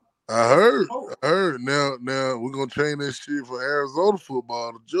 dog. I heard. Now we're gonna change that shit from Arizona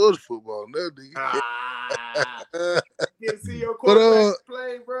football to Georgia football. Now, nigga. You see your quarterback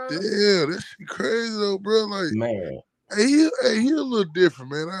play, bro. Yeah, that shit crazy though, bro. Like, man, he a little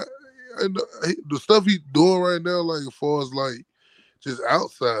different, man. I the stuff he's doing right now, like as far as like just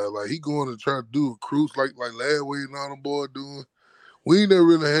outside, like he going to try to do recruits like Ladway and all them boys doing. We ain't never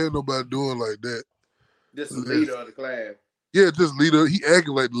really had nobody doing like that. Just the leader of the class. Yeah, just leader. He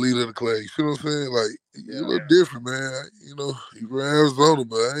acting like the leader of the class. You know what I'm saying? Like, you look different, man. You know, he from Arizona,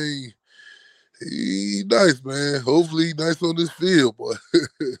 but he nice, man. Hopefully he nice on this field, boy.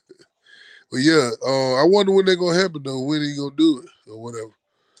 But yeah, I wonder when they're gonna happen though. When he gonna do it or whatever.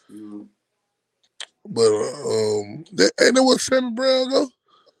 Mm-hmm. But ain't that what Sammy Brown go?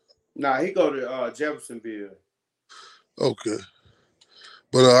 Nah, he go to Jeffersonville. Okay.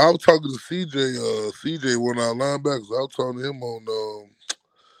 But I was talking to CJ. CJ, one of our linebackers. I was talking to him on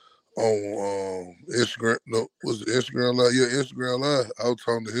Instagram. No, was it Instagram Live? Yeah, Instagram Live. I was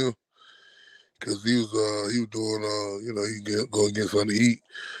talking to him because he was doing he go get something to eat.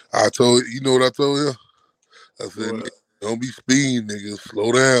 I told you know what I told him. I said, don't be speeding, nigga.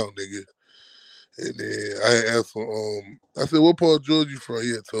 Slow down, nigga. And then I asked him, I said, what part of Georgia you from?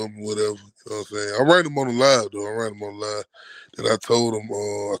 He had told me whatever. You know what I'm saying? I write him on the live, though. Then I told him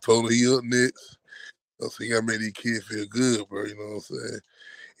he up next. I said, you gotta make these kids feel good, bro. You know what I'm saying?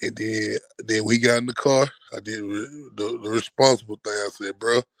 And then we got in the car. I did the responsible thing. I said,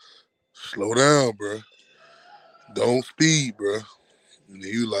 bro, slow down, bro. Don't speed, bro. And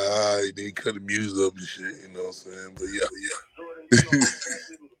then he was like, all right. Then he cut the music up and shit. You know what I'm saying? But yeah.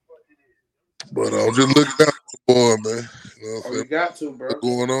 But I'm just looking out for the boy, man. You know what I'm saying? You got to, bro. What's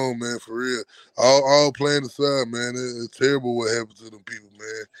going on, man, for real. All playing aside, man, it's terrible what happened to them people,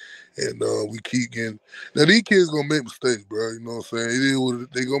 man. And we keep getting... Now, these kids going to make mistakes, bro. You know what I'm saying? It is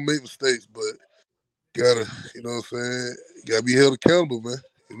what they going to make mistakes, but gotta, you know what I'm saying? You got to be held accountable, man.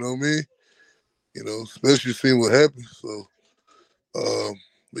 You know what I mean? You know, especially seeing what happened. So,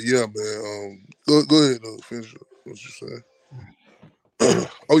 but yeah, man. Go ahead, though. Finish what you saying.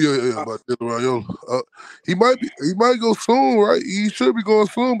 Oh yeah, about Dylan Raiola. He might go soon, right? He should be going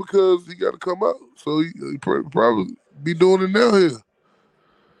soon because he got to come out. So he probably be doing it now here.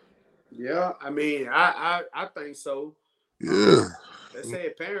 Yeah, I mean, I think so. Yeah. They say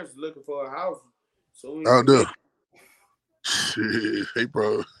parents looking for a house soon. Out there. Shit, they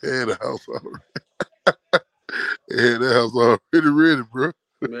probably had a house already. They had that house already ready, bro.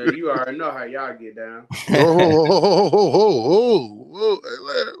 Man, you already know how y'all get down. Hey,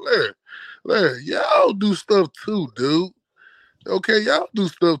 Larry, y'all do stuff too, dude. Okay, y'all do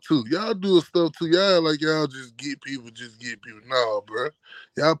stuff too. Y'all do stuff too. Y'all like y'all just get people. Nah, bro.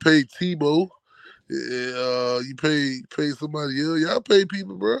 Y'all pay Tebow. You pay somebody else. Y'all pay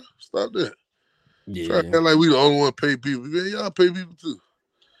people, bro. Stop that. Yeah. Try to act like we the only one pay people. Man, y'all pay people too.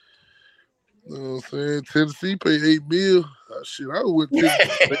 You know what I'm saying? Tennessee pay $8 million. Shit, I went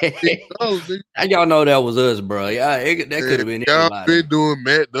Tennessee $8, nigga. And y'all know that was us, bro. Yeah, that could have been y'all anybody. been doing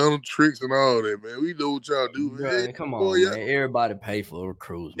Matt Donald tricks and all that, man. We know what y'all do, bro, man. come on, man. Everybody pay for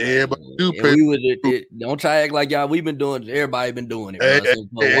recruits, man. Everybody do And pay. we would don't try to act like y'all. We've been doing. Everybody been doing it, bro. Since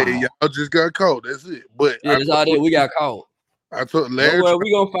for a while. Y'all just got caught. That's it. But yeah, that's all that we got caught. I told Larry. Well,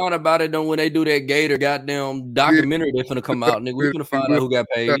 we gonna find about it though when they do that Gator goddamn documentary. They finna come out, nigga. We finna find out who got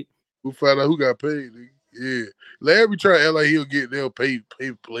paid. We'll find out who got paid, nigga. Yeah, Larry try to act like he'll get them pay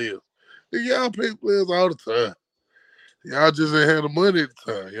players. Nigga, y'all pay players all the time. Y'all just ain't had the money at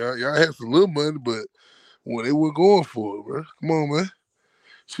the time. Y'all had some little money, but when they were going for it, bro. Come on, man.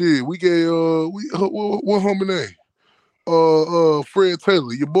 Shit, we gave what homie name? Fred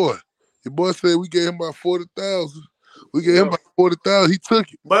Taylor, your boy. Your boy said we gave him about 40,000. We gave him about 40,000. He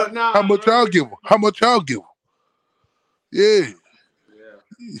took it. But now, how much y'all give him? How much y'all give him? Yeah.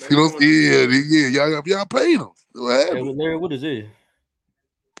 You know, yeah. Y'all paid him. Hey, Larry, what is it?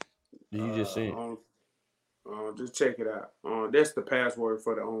 Did you just say? Just check it out. That's the password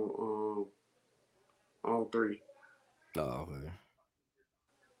for the on 3. Oh, okay.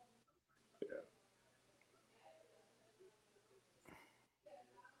 Yeah.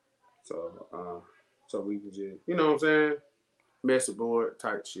 So we can just, you know what I'm saying, message board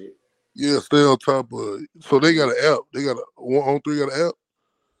type shit. Yeah, stay on top of it. So they got an app. They got on 3 got an app.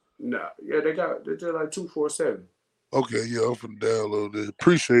 No, yeah, they're just like 247. Okay, yeah, I'm finna download this.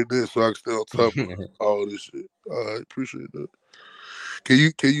 Appreciate that, so I can stay on top of all this shit. All right, appreciate that. Can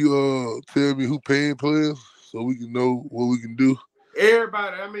you tell me who paying players so we can know what we can do?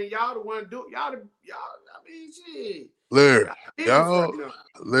 Everybody, I mean, y'all the one do y'all. I mean, shit. Larry,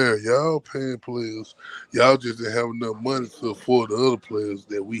 y'all paying players. Y'all just didn't have enough money to afford the other players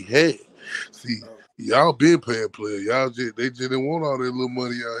that we had. See, y'all been paying players. They just didn't want all that little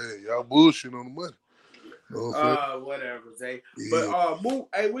money y'all had. Y'all bullshit on the money. You know what whatever, Zay. Yeah. But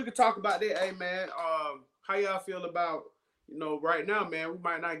hey, we could talk about that. Hey, man, how y'all feel about, right now, man? We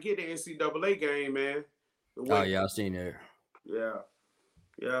might not get the NCAA game, man. Oh yeah, I seen that.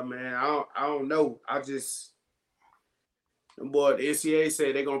 Yeah, man. I don't know. Boy, the NCAA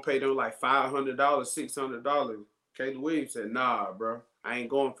said they're gonna pay them like $500, $600. Caleb Williams said, "Nah, bro, I ain't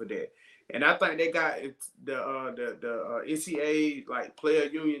going for that." And I think they got the NCAA like player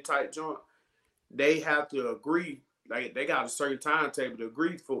union type joint. They have to agree. Like they got a certain timetable to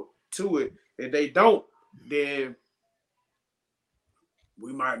agree to it. If they don't, then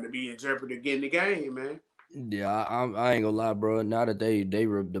we might be in jeopardy of getting the game, man. Yeah, I ain't gonna lie, bro. Now that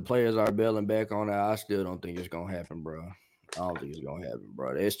the players are bailing back on it, I still don't think it's gonna happen, bro. I don't think it's gonna happen,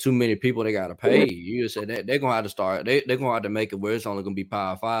 bro. There's too many people they gotta pay. You said that they're gonna have to start. They're gonna have to make it where it's only gonna be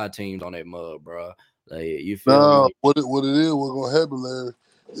Power 5 teams on that mud, bro. Like you feel me? What it is, what's gonna happen, Larry,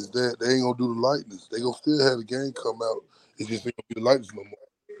 is that they ain't gonna do the lightness. They gonna still have the game come out. It's just ain't gonna be the lightness no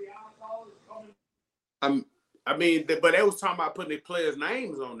more. I mean, but they was talking about putting their players'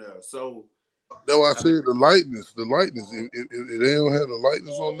 names on there. So that's why I said the lightness. If they don't have the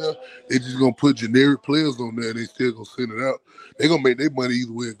lightness on there, they just gonna put generic players on there and they still gonna send it out. They gonna make their money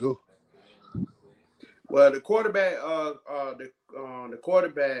either way it go. Well, the quarterback, the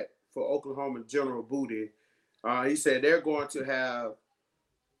quarterback for Oklahoma, General Booty, he said they're going to have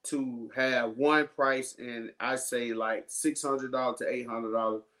one price, and I say like $600 to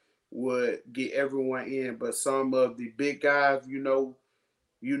 $800 would get everyone in, but some of the big guys,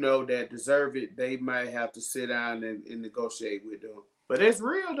 that deserve it, they might have to sit down and negotiate with them. But it's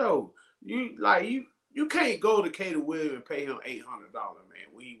real though. You can't go to Caleb Williams and pay him $800, man.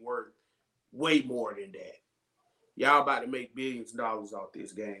 We worth way more than that. Y'all about to make billions of dollars off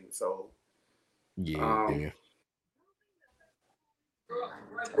this game, so yeah.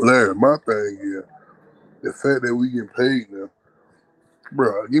 Larry, my thing is the fact that we get paid now,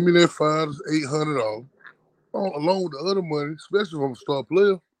 bro. Give me that $500 to $800 along with the other money, especially if I'm a star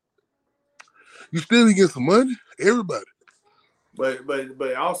player. You still get some money, everybody.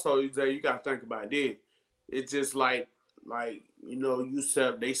 But also you got to think about this. It's just like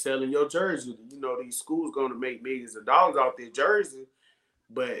they selling your jersey. These schools going to make millions of dollars off their jersey,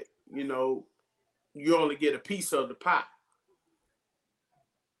 but you only get a piece of the pie.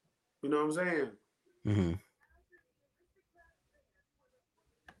 You know what I'm saying? Mm-hmm.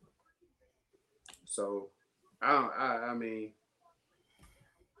 So, I mean,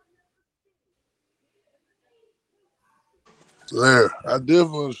 Larry, I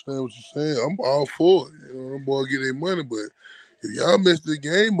definitely understand what you're saying. I'm all for it. Them boys get their money, but if y'all mess the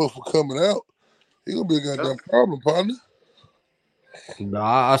game up for coming out, it's gonna be a goddamn problem, partner. No,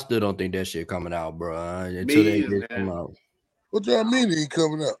 I still don't think that shit coming out, bro. Until they come out. What y'all mean it ain't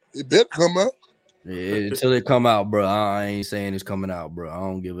coming out? It better come out. Yeah, until it come out, bro. I ain't saying it's coming out, bro. I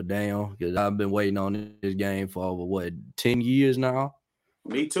don't give a damn because I've been waiting on this game for over 10 years now.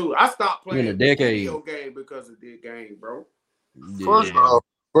 Me too. I stopped In a playing decade. video game because of this game, bro. First Yeah, off,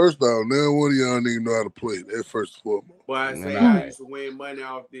 now one of y'all niggas know how to play. That's first and foremost. But I man. say I used to win money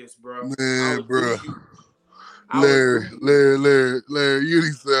off this, bro. I Man, was bro. dookie. Larry, you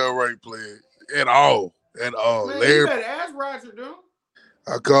didn't sound right playing at all. At all. Man, you Larry, better ask Roger, dude.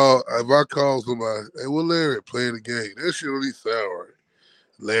 if I call somebody, hey, well, Larry playing the game. That shit don't even sound right.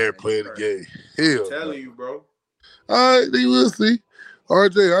 Larry playing the game. Hell, I'm telling you, bro. All right, then we'll see.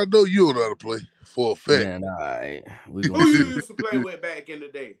 RJ, I know you don't know how to play for a fact. Man, all right. We Who gonna you see. used to play with back in the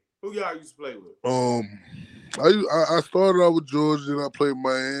day? Who y'all used to play with? I started out with Georgia, then I played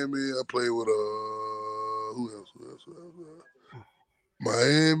Miami. I played with who else?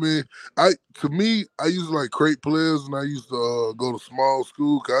 Miami. I used to like crate players, and I used to go to small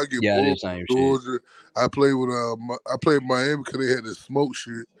school. Cause I get Yeah, bored the same with shit. Georgia. I played with I played Miami because they had this smoke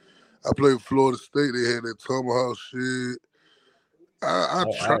shit. I played with Florida State. They had that tomahawk shit. I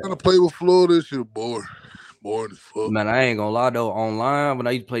trying to play with Florida. This shit boring as fuck. Man, I ain't gonna lie though. Online, when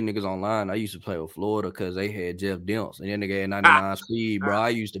I used to play niggas online, I used to play with Florida because they had Jeff Demps and then nigga had 99 speed, bro. I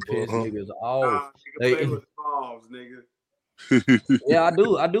used to piss niggas off. Nigga play with the balls, nigga. Yeah,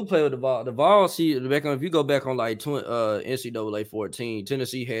 I do play with the Vol. The Vol, see, back on if you go back on like NCAA 14,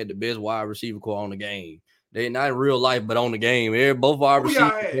 Tennessee had the best wide receiver core on the game. They not in real life, but on the game. Both wide Who y'all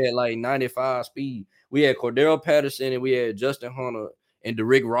receivers had? had like 95 speed. We had Cordell Patterson and we had Justin Hunter and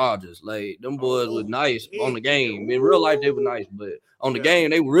Derrick Rogers. Like them boys was nice on the game. In real life, they were nice, but on the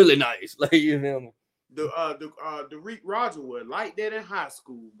game, they were really nice. Like you know. The Rick Roger was like that in high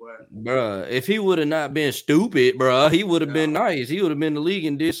school, but Bruh, if he would have not been stupid, bruh, he would have been nice. He would have been in the league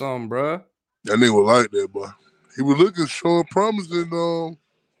and did something, bruh. That nigga was like that, boy. He was looking showing promising.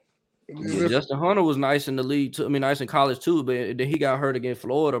 Yeah, Justin Hunter was nice in the league too. I mean, nice in college too, but then he got hurt against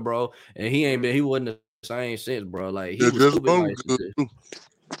Florida, bro. And he wasn't the same since, bro. Like he was stupid nice.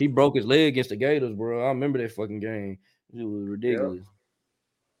 He broke his leg against the Gators, bro. I remember that fucking game. It was ridiculous.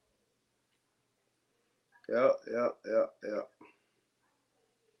 Yep.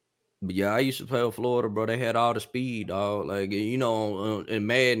 But yeah, I used to play with Florida, bro. They had all the speed, dog. Like you know, in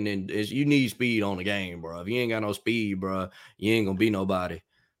Madden, you need speed on the game, bro. If you ain't got no speed, bro, you ain't gonna beat nobody.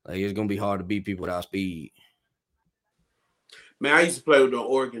 Like it's gonna be hard to beat people without speed. Man, I used to play with the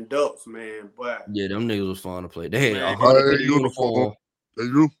Oregon Ducks, man. But yeah, them niggas was fun to play. They had 150 uniform.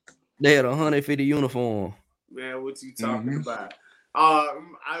 They had 150 uniform. Man, what you talking about?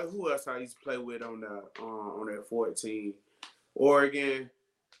 Who else I used to play with on that 14? Oregon.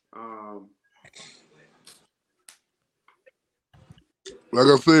 Like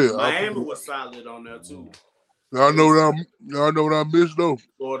I said, Miami was solid on there too. Y'all know what I missed though?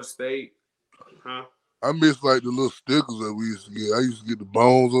 Florida State. Huh? I miss like the little stickers that we used to get. I used to get the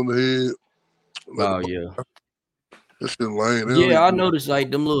bones on the head. Like yeah. That shit lame. Yeah, I noticed like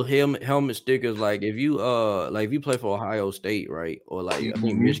them little helmet stickers. Like if you if you play for Ohio State, right, or like I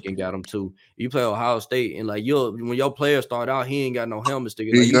think Michigan got them too. You play Ohio State, and like when your player start out, he ain't got no helmet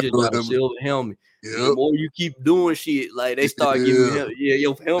stickers. Like you just got a silver helmet. Yep. The more you keep doing shit, like they start giving you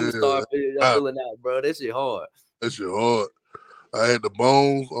your helmet start filling out, bro. That shit hard. That shit hard. I had the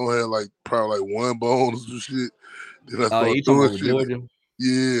bones. I had like probably like one bone or some shit. Then I started doing shit. Georgia?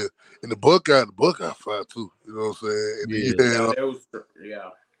 Yeah. And the Buckeye fire too. You know what I'm saying? And then you had what else? Yeah,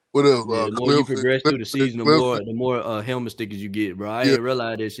 the more you progress through the season, the more helmet stickers you get, bro. I didn't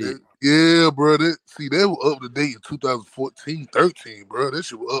realize that shit. Yeah, bro. They were up to date in 2014, 13, bro. That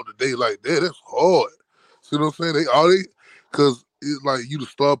shit was up to date like that. That's hard. See what I'm saying? Because it's like you the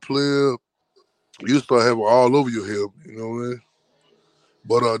star player, you start having all over your helmet. You know what I mean?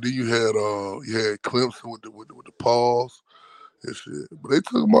 But then you had Clemson with the paws and shit. But they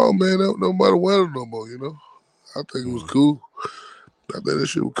took them all, man. No matter wear them no more. You know. I think it was cool. I think that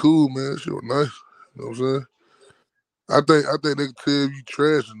shit was cool, man. That shit was nice. You know what I'm saying? I think they can tell if you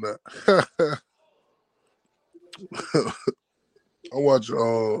trash or not. I'm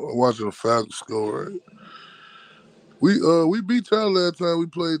watching the Falcons score, right? We beat y'all last time we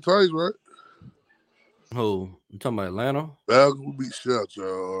played Tice, right? Who? You talking about Atlanta? Falcons, we beat shit,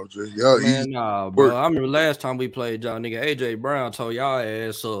 y'all, RJ. Y'all man, nah, bro. I remember last time we played y'all, nigga. AJ Brown told y'all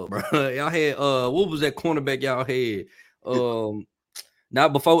ass up, bro. Y'all had what was that cornerback y'all had?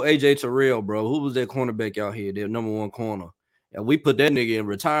 Not before AJ Terrell, bro. Who was that cornerback y'all had? Their number one corner. And we put that nigga in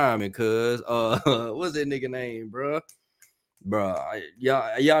retirement, cuz what's that nigga name, bro? Bro,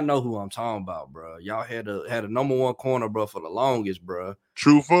 y'all know who I'm talking about, bro. Y'all had a number one corner, bro, for the longest, bro.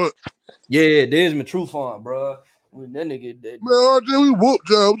 Trufant. Yeah, Desmond Trufant, bro. That nigga. Man, RJ, we whooped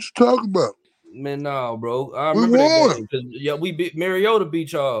y'all. What you talking about? Man, nah, bro. I We remember that won. game because we beat Mariota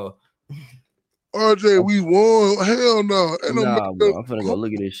beat y'all. RJ, we won. Hell no. Ain't no Nah, bro. I'm finna go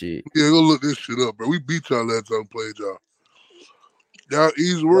look at this shit. Yeah, go look this shit up, bro. We beat y'all last time we played y'all. Y'all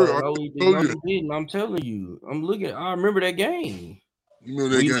easy word. Bro, no, we didn't. I'm telling you. I'm looking. I remember that game. You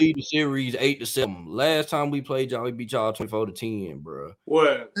remember that We game? lead the series 8-7. Last time we played y'all, we beat y'all 24-10, bro.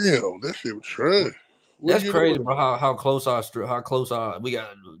 What? Damn, that shit was trash. That's crazy, bro. How close we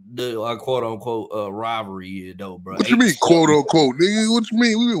got the quote unquote rivalry is though, bro. What you mean, quote unquote, nigga? What you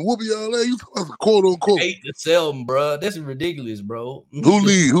mean? We been whooping y'all ass. You talking about quote unquote? 8-7, bro. That's ridiculous, bro. Who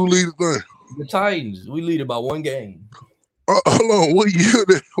lead? Who lead the thing? The Titans. We lead it by one game. Hold on. What year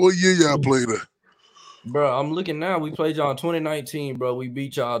y'all played that? Bro, I'm looking now. We played y'all in 2019, bro. We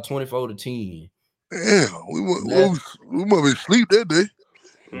beat y'all 24-10. Damn, we must be asleep that day.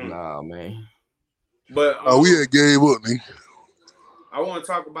 Nah, man. But we had gave up, nigga. I want to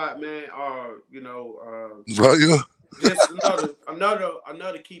talk about, man. Yeah. Just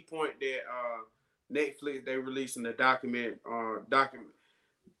another key point that Netflix they releasing the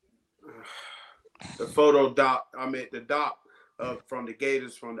the photo doc. I mean the doc from the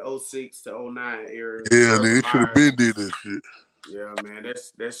Gators from the 06 to 09 era. Yeah, they should have been did this shit. Yeah, man,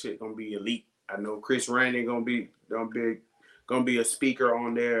 that shit gonna be elite. I know Chris Rainey gonna be a speaker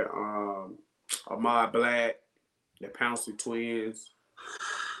on there. Ahmad Black, the Pouncey twins.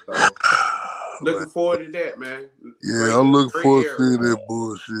 So looking forward to that, man. Yeah, I'm looking forward to seeing that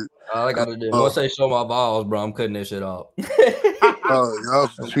bullshit. All I gotta do once they show my balls, bro, I'm cutting that shit off. Y'all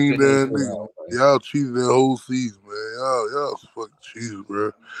cheating that nigga. Y'all cheated that whole season, man. Y'all fucking cheaters,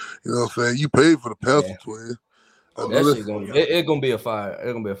 bro. You know what I'm saying? You paid for the Pouncey twins. That shit gonna be a fire.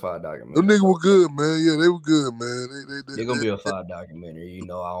 It's gonna be a fire documentary. Them niggas were good, man. Yeah, they were good, man. They're gonna be a fire documentary. You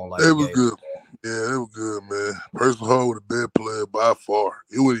know, I don't like. They was good. Yeah, they were good, man. Person Hall was the best player by far.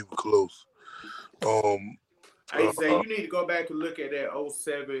 It wasn't even close. I say you need to go back and look at that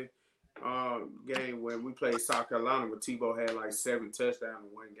 07 game when we played South Carolina when Tebow had like 7 touchdowns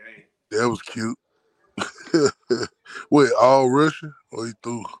in one game. That was cute. Wait, all Russian or he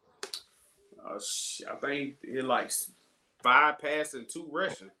threw? I think it like 5 passing, 2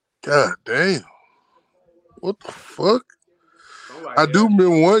 rushing. God damn. What the fuck? I do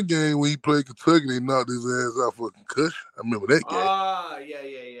remember one game when he played Kentucky, they knocked his ass out for a concussion. I remember that game. Yeah.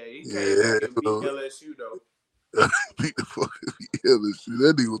 He came back and beat LSU, though. Beat the fucking LSU.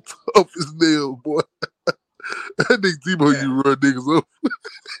 That nigga was tough as nails, boy. That nigga Tebow, you run niggas up.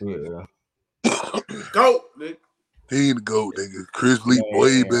 Yeah. Goat, nigga. He ain't the GOAT, nigga. Chris Lee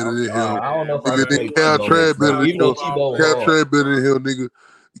way better than him. I don't know if nigga, Cal Trav better than him. Cal Trav better than him, nigga.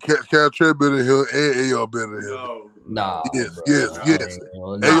 Cal Trav better than him, and AR better than him. Nah. Yes.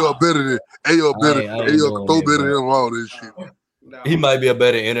 AR better than AR better than him. All this shit. He might be a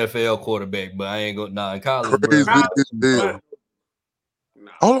better NFL quarterback, but I ain't gonna. Nah, in college, crazy bro.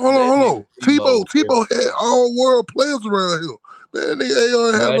 Hold on. Tebow had all world players around him. Man,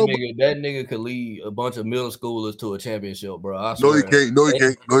 nigga, that nigga could lead a bunch of middle schoolers to a championship, bro. I No, swear. he can't. Bro. I'm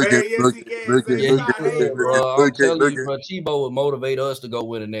telling you, bro. Tebow would motivate us to go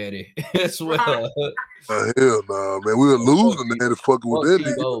win a natty. I swear. Hell nah, man. We were losing that fucking with that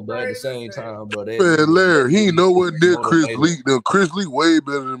nigga. But at the same time, bro. Man, Larry, he ain't nowhere near Chris Lee. Chris Lee way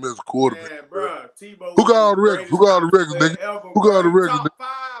better than him as a quarterback. Man, bro. Tebow. Who got all the records? Nigga? Who got all the records, nigga? Top 5,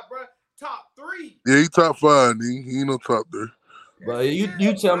 bro. Top 3. Yeah, he top 5, nigga. He ain't no top 3. Bro,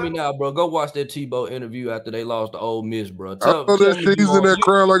 you tell me now, bro. Go watch that Tebow interview after they lost to Ole Miss, bro. I thought that shit. He's in that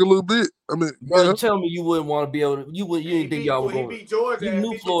crying like a little bit. I mean, bro, tell me you wouldn't want to be able to. You didn't think y'all were going. You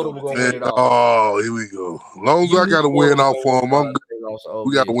knew Florida was going to win it all. Oh, here we go. As long as I got to win off for him, I'm good.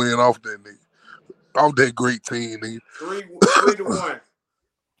 We got to win off that nigga. Off that great team, nigga. 3-1.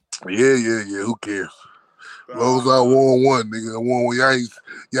 Yeah. Who cares? As long as I won one, nigga. I won one.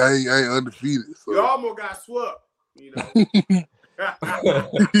 Y'all ain't undefeated. So. You almost got swept. You know.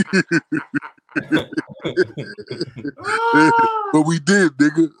 But we did,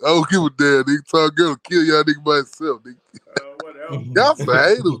 nigga. I don't give a damn, nigga. Talk girl kill y'all nigga by itself, nigga. Y'all some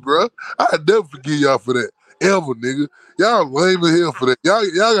haters, bro. I'd never forgive y'all for that. Ever, nigga. Y'all lame as hell for that. Y'all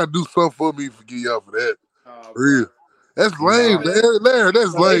gotta do something for me to forgive y'all for that. For real. That's lame, Larry.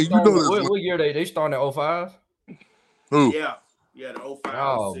 That's lame. You know that's what year they started at 05? Who? Yeah, the 05.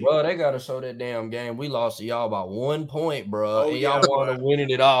 Oh, bro, they gotta show that damn game. We lost to y'all by 1 point, bro. And y'all want to win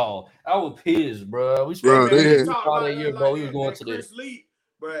it all. I was pissed, bro. We bro, they had that year, bro. We was going to Chris Lee,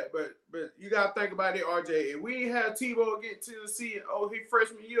 but you gotta think about it, RJ. If we ain't had Tebow get to the his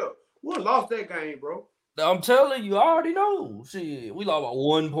freshman year, we would have lost that game, bro. I'm telling you, I already know. Shit, we lost by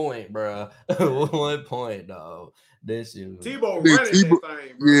 1 point, bro. 1 point, dog. That shit. Tebow running that thing, bro.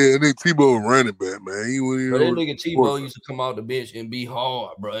 Yeah, and then Tebow running back, man. He went in. But that nigga Tebow used to come out the bench and be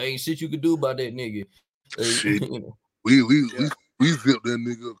hard, bro. Ain't shit you could do about that nigga. Shit. You know. We zipped that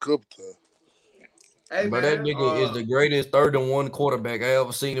nigga a couple times. Hey, But man, that nigga is the greatest 3rd-and-1 quarterback I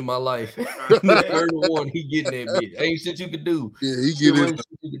ever seen in my life. 3rd-and-1, he getting that bitch. Ain't shit you could do. Yeah, he get it. Shit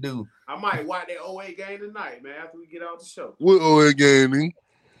you could do. I might watch that 08 game tonight, man, after we get out the show. What 08 game, nigga?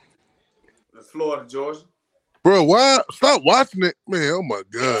 The Florida, Georgia. Bro, why? Stop watching it. Man, oh my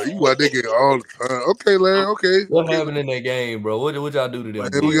God. You watch that game all the time. Okay, Larry, okay. What happened in that game, bro? What y'all do to them?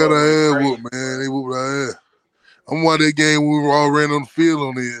 Man, we got our ass whooped, man. They whooped our ass. I'm watching that game when we were all ran on the field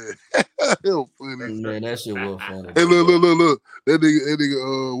on the ass. That was funny. Man, that shit was funny. Hey, look. That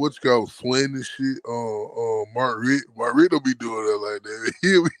nigga, what you call swing and shit. Mark Ritt don't be doing that like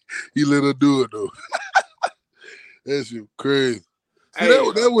that. He let her do it, though. That shit crazy. See,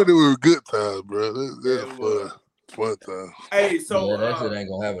 that when it was good times, bro. That's fun time. Hey, so that shit ain't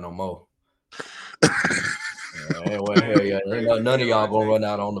gonna happen no more. None of y'all gonna run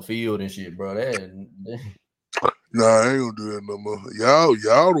out on the field and shit, bro. Nah, I ain't gonna do that no more.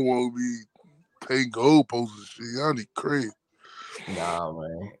 Y'all the one who be taking goalposts and shit. Y'all need crazy. Nah,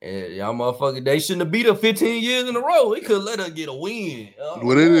 man. Y'all motherfucker, they shouldn't have beat her 15 years in a row. He could let her get a win.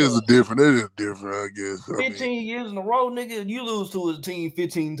 Well, that is different, I guess. 15 years in a row, nigga. You lose to a team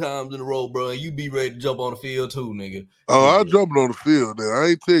 15 times in a row, bro, and you be ready to jump on the field too, nigga. Oh, I jumped on the field there. I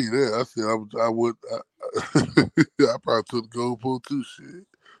ain't tell you that. I said I would. I probably took the goalpost too, shit.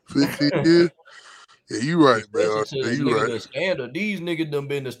 15 years? Yeah, you right, man. You right. The standard. These niggas done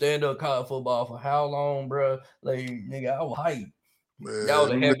been the standard college football for how long, bro? Like, nigga, I was hyped. Man, that was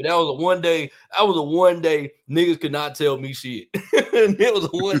a happy. That was a one day. I was a one day. Niggas could not tell me shit. It was a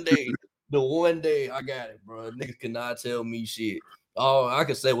one day. The one day I got it, bro. Niggas could not tell me shit. Oh, I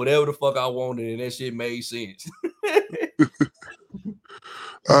could say whatever the fuck I wanted, and that shit made sense.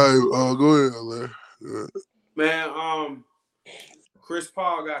 All right, go ahead, Larry. Man, Chris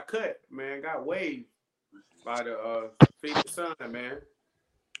Paul got cut. Man, got waived by the Phoenix Sun. Man.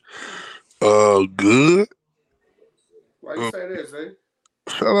 Good. Why you say this, eh?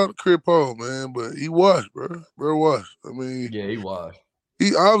 Shout out to Chris Paul, man, but he washed, bro. Bro washed. I mean, yeah, he washed.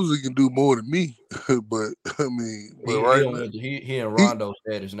 He obviously can do more than me, but I mean, he in Rondo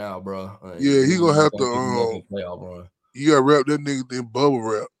status now, bro. Yeah, he gonna have to playoff run. You gotta wrap that nigga in bubble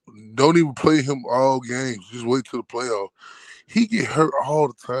wrap. Don't even play him all games. Just wait till the playoff. He get hurt all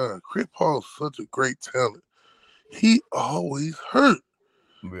the time. Chris Paul's such a great talent. He always hurt.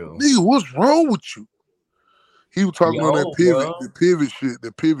 Real. Nigga, what's wrong with you? He was talking on that pivot,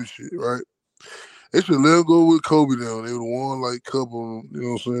 the pivot shit, right? They should let him go with Kobe down. They would have won like couple, you know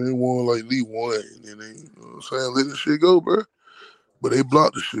what I'm saying? They won like league one. And then they, you know what I'm saying, let this shit go, bro. But they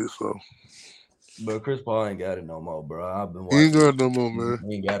blocked the shit, so. But Chris Paul ain't got it no more, bro. I've been watching. He ain't got it no more, man.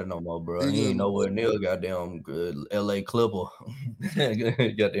 He ain't got it no more, bro. He ain't nowhere near goddamn good LA Clipper.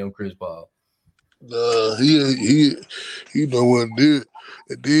 Goddamn Chris Paul. Nah, he nowhere near.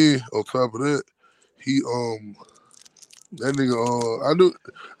 And then on top of that, that nigga,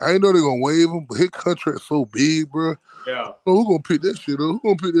 I didn't know they gonna waive him, but his contract's so big, bro. Yeah. So who gonna pick that shit up? Who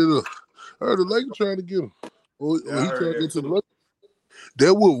gonna pick that up? I heard the Lakers trying to get him. Or he trying to go to the Lakers.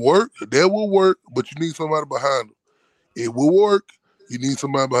 That would work. But you need somebody behind him. It will work. You need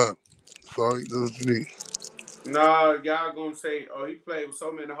somebody behind him. Sorry, that's what you need. Nah, y'all gonna say, oh, he played with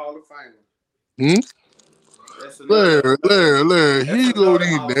so many Hall of Hmm? Famers. Larry, he go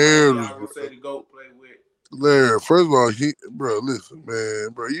these narratives. Y'all gonna say the GOAT play with. Larry, first of all, listen, man,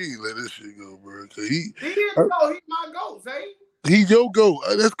 bro, you ain't let this shit go, bro. He didn't go. He's my GOAT, Zay. He's your GOAT.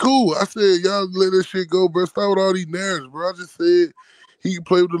 That's cool. I said, y'all let this shit go, bro. Stop with all these narratives, bro. I just said he can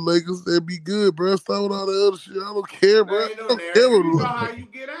play with the Lakers. That'd be good, bro. Stop with all the other shit. I don't care, bro. I don't care. You know how you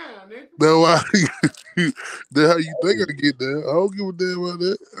get down, nigga. That's how you think I get down. I don't give a damn about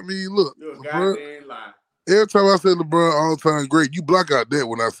that. I mean, look. You're a goddamn lie. Every time I say LeBron all-time great, you block out that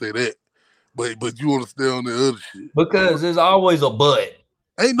when I say that. But you want to stay on the other shit. Because there's always a but.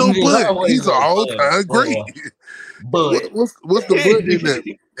 Ain't no but. He's an all-time great. But what's the but in that?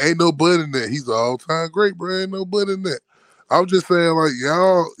 Ain't no but in that. He's an all-time great, bro. Ain't no but in that. I'm just saying, like,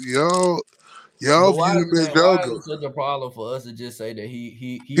 y'all why view him as y'all go. Why is it such a problem for us to just say that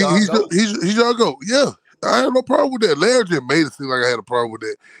he's y'all go? Yeah, I have no problem with that. Larry just made it seem like I had a problem with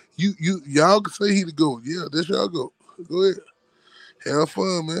that. Y'all can say he the GOAT. Yeah, that's y'all go. Go ahead, have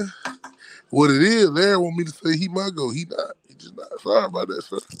fun, man. What it is, Larry want me to say he my GOAT. He not. He just not. Sorry about that,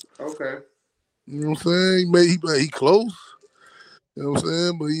 sir. Okay. You know what I'm saying? He close. You know what I'm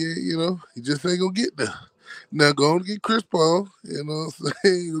saying? But yeah, he just ain't gonna get there. Now go on to get Chris Paul. You know what I'm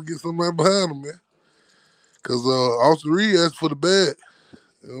saying? Go get somebody behind him, man. Cause Austin Reed asked for the bag.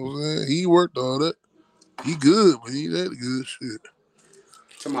 You know what I'm saying? He worked all that. He good, but he ain't that good shit.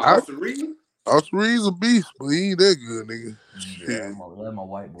 To my I, Austin Reed. Austin Reed's a beast, but he ain't that good, nigga. Yeah, Shit. that's my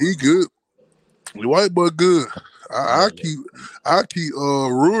white boy, He man. good. The white boy good. I, Yeah, I keep I keep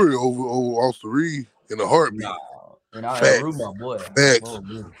Rory over Austin Reed in a heartbeat. nah. And I Rue Facts. my boy. Facts. Oh,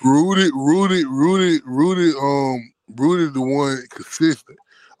 man. Rooted the one consistent.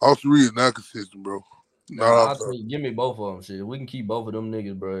 Austin Reed is not consistent, bro. Not Nah, all I'll the time. take give me both of them. Shit, we can keep both of them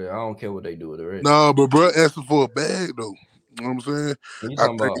niggas, bro. I don't care what they do with the rest. Nah, but bro asking for a bag though. You know what I'm saying? You I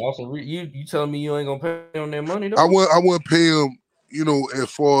talking think about Austin Reed? You telling me you ain't gonna pay on that money I though? want I want to pay him. As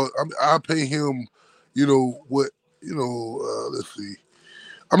far I pay him. What? Let's see.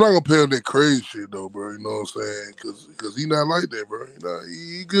 I'm not gonna pay him that crazy shit though, bro. You know what I'm saying? Cause he not like that, bro.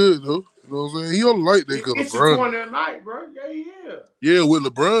 He good though. You know what I'm saying? He only like that He cause gets you LeBron. 20 a night, bro. Yeah. Yeah, with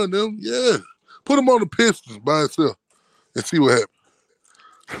LeBron them, yeah. Put him on the Pistons by himself and see what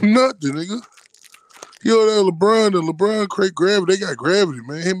happens. Nothing, nigga. He over there LeBron and LeBron create gravity. They got gravity,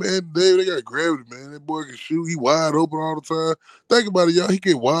 man. Him and Dave, they got gravity, man. That boy can shoot. He wide open all the time. Think about it, y'all. He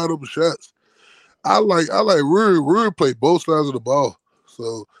get wide open shots. I like Rury. Rury play both sides of the ball.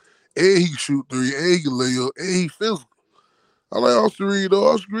 So and he can shoot three, and he can lay up, and he physical. I like Austin Reed though.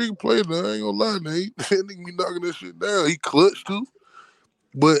 Austin Reed can play now. I ain't gonna lie, now. That nigga be knocking that shit down. He clutch too.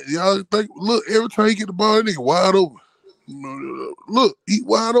 But y'all look, every time he get the ball, that nigga wide open. Look, he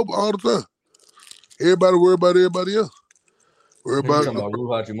wide open all the time. Everybody worry about everybody else. Worry You about talking about Rue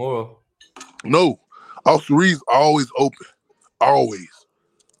Hachimura? no. Austin Reed's always open. Always.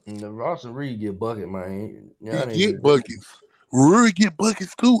 The Austin Reed get bucket, man. He Yeah, get buckets. Rory get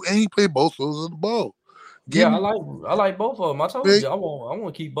buckets too, and he play both sides of the ball. Give yeah, me, I like both of them. I told man. you I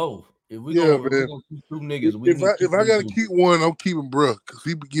want to keep both. Yeah, If we man. gonna keep two niggas, we If can I keep if I them gotta two. keep one, I'm keeping bruh, cause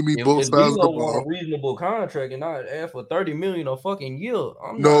he give me both If sides of the D'Lo want ball. a reasonable contract and I ask for $30 million a fucking year,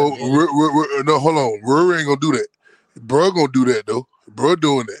 I'm not. No, no, hold on. Rory ain't gonna do that. Bruh gonna do that though. Bruh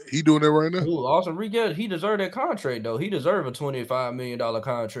doing that. He doing that right now. Who Austin Reed, he deserved that contract though. He deserved a $25 million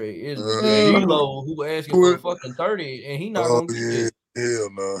contract. It's Uh, D'Lo who asking for 20, fucking 30, and he not oh gonna get yeah, that. hell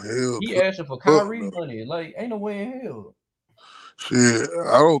no, hell He 20. asking for Fuck Kyrie no. money. Like, ain't no way in hell. Shit,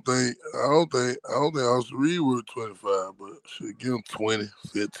 I don't think Austin Reed worth 25, but shit, give him 20,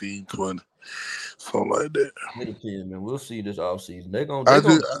 15, 20, something like that. It depends, man. We'll see this offseason. They I gonna just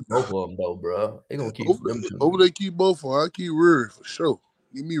keep both of them though, bro. They gonna keep over, them two. over they keep both on. I keep Rory for sure.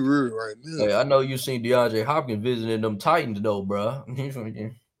 Give me Rory right now. Hey, I know you seen DeAndre Hopkins visiting them Titans though, bro.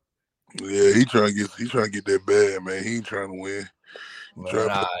 Yeah, he trying to get that bad, man. He ain't trying to win. He trying Man, to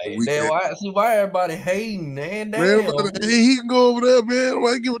all play the right. Damn, weekend. why everybody hating, man? Man, Damn. hey, he can go over there, man.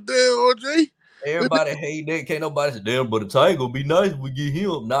 Nobody give a damn, RJ. Everybody hate that. Can't nobody say, damn, but the Tiger gonna be nice if we get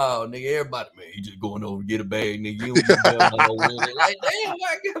him. Nah, nigga, everybody, man, he just going over to get a bag, nigga. You don't give a damn about no winning. Like, damn, why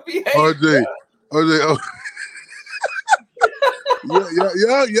I gotta be hating, RJ, RJ, oh,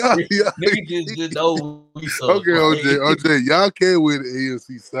 yeah. Nigga just know we suck. Okay, Like, OJ, y'all can win the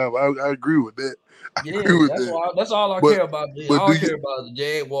AFC South. I agree with that. I agree yeah, with that. that's all I But care about. but All do I you? care about is the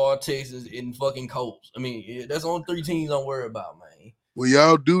Jaguar, Texas, and fucking Colts. I mean, yeah, that's the only three teams I'm worried about, man. Well,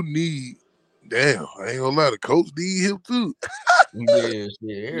 y'all do need. Damn, I ain't gonna lie. The coach need him too. Yes,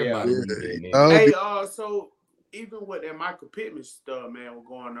 yeah, Yeah. everybody need that, Yeah, nigga. y'all Hey, do. so even with that Michael Pittman stuff, man, was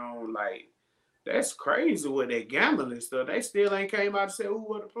going on, like that's crazy with that gambling stuff. They still ain't came out and said who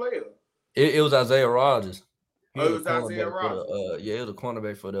was the player. It was Isaiah Rodgers. He Oh, was it a was Isaiah cornerback for the Rodgers. yeah, it was a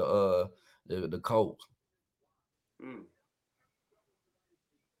cornerback for the Colts. Mm,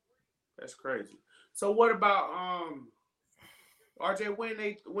 that's crazy. So what about RJ?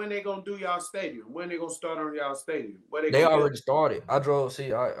 When they gonna do y'all stadium? When they gonna start on y'all stadium? Where they They gonna build? already started. I drove. See,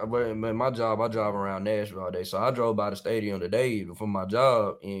 my job. I drive around Nashville all day, so I drove by the stadium today for my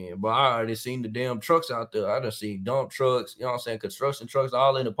job. But I already seen the damn trucks out there. I done seen dump trucks. You know what I'm saying? Construction trucks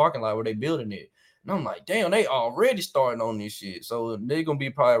all in the parking lot where they building it. And I'm like, damn, they already starting on this shit. So they gonna be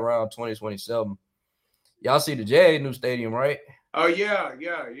probably around 2027. Y'all see the Jag new stadium, right? Oh yeah.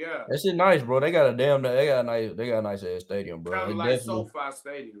 That shit nice, bro. They got a nice ass stadium, bro. Kind of It like definitely, SoFi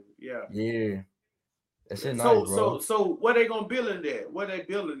Stadium. Yeah. yeah. That Yeah. shit nice, So bro. so what they gonna build in there? What they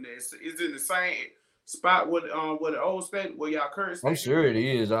building there? Is it in the same spot with the old stadium, where y'all current I'm stadium sure is? it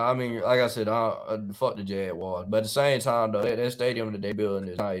is. I mean, like I said, fuck the Jaguars, but at the same time, though, that stadium that they building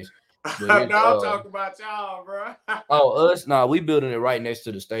is nice. But No, it's I'm talking about y'all, bro. us. Nah, we building it right next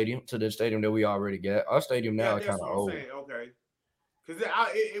to the stadium, to the stadium that we already got. Our stadium Yeah, now is kind that's of what I'm old. saying. Okay. Because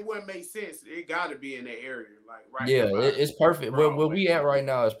it wouldn't make sense. It got to be in that area, like right Yeah, there by it's perfect. Where Broadway. we at right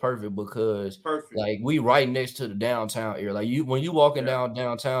now is perfect because Perfect. like we right next to the downtown area. Like when you walking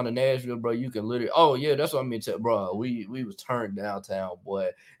downtown in Nashville, bro, you can literally. Oh yeah, that's what I mean. Bro, we was turned downtown,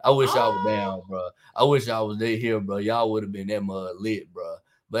 boy. I wish I was down, bro. I wish I was there here, bro. Y'all would have been that mud lit, bro.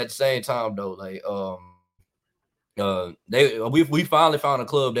 But at the same time, though, like we finally found a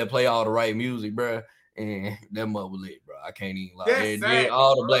club that play all the right music, bro. And that mud was lit, bro. I can't even lie. That's sad,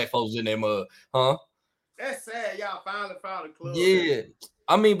 all the bro. black folks in that mud, huh? That's sad. Y'all finally found a club. Yeah,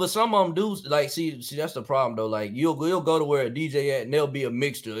 I mean, but some of them do like see that's the problem though. Like you'll go to where a DJ at, and there'll be a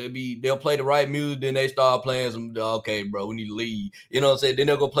mixture. They'll play the right music, then they start playing some. Okay, bro, we need to leave. You know what I'm saying? Then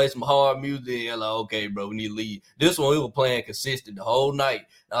they'll go play some hard music, and like, okay, bro, we need to leave. This one we were playing consistent the whole night.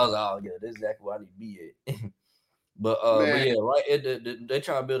 And I was like, oh yeah, this is exactly where I need to be at. But yeah, right. They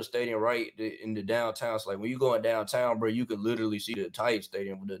trying to build a stadium right in the downtown. So like when you going downtown, bro, you can literally see the Titan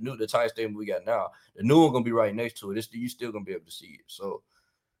Stadium. The Titan Stadium we got now. The new one gonna be right next to it. You still gonna be able to see it. So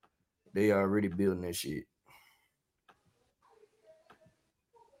they are already building this shit.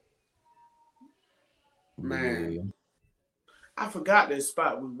 Man, yeah. I forgot that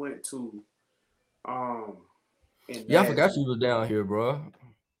spot we went to. Yeah, I forgot you was down here, bro.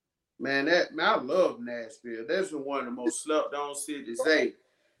 Man, I love Nashville. That's one of the most slept on cities. That's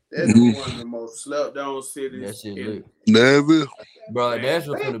one of the most slept on cities. That shit lit. Nashville. Bro,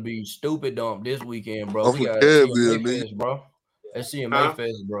 Nashville gonna be stupid dump this weekend, bro. I'm We got Nashville, CMA Fest, bro. That CMA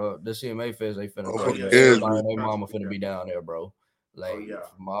Fest, bro. The CMA Fest, they finna go. Everybody and their mama finna be down there, bro. Like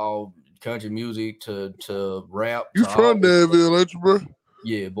from all country music to rap. You from Nashville, ain't you, bro?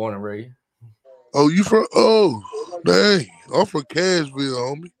 Yeah, born and raised. Oh, you from? Oh, dang! I'm from Cashville,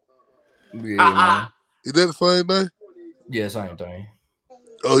 homie. Yeah, is that the same thing? Yeah, same thing.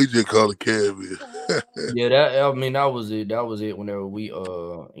 Oh, he just called it Cashville. Yeah, that was it. That was it. Whenever we you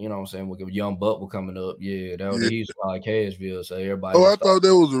know what I'm saying, with Young Buck was coming up. Yeah, he's like Cashville, so everybody. Oh, I thought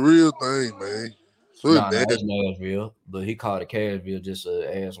that was a real thing, man. So it's Nashville, but he called it Cashville just to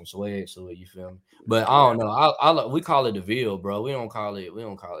add some swag to it. You feel me? But I don't know. We call it the Ville, bro. We don't call it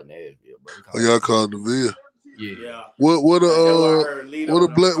Nashville, bro. Y'all call it the Ville. Yeah. What a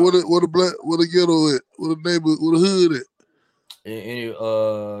ghetto at? What a neighbor? What a hood at?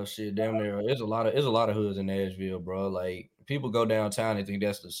 Shit, damn near. There's a lot of hoods in Nashville, bro. Like people go downtown and think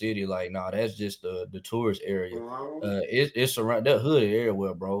that's the city. Like, nah, that's just the tourist area. It's around that hood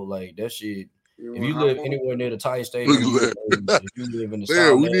everywhere, bro. Like that shit. If you live anywhere near the Titan Stadium, if you live in the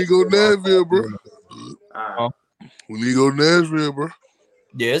South, we need to go to Nashville, bro. We need to go to Nashville, bro.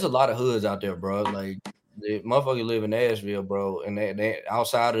 Yeah, there's a lot of hoods out there, bro. Like the motherfucker live in Nashville, bro, and they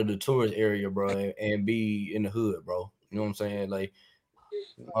outside of the tourist area, bro, and be in the hood, bro. You know what I'm saying? Like,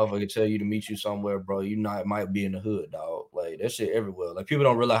 motherfucker tell you to meet you somewhere, bro. You might be in the hood, dog. Like that shit everywhere. Like people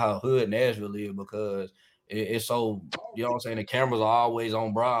don't realize how hood Nashville is because it's so, you know what I'm saying? The cameras are always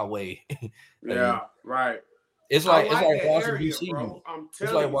on Broadway. Yeah, right. It's like Washington D.C. bro. I'm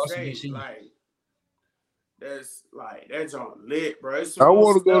telling you, that's on lit, bro. I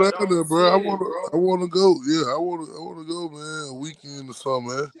want to go down there, bro. I want to go. Yeah, I want to go, man. A weekend or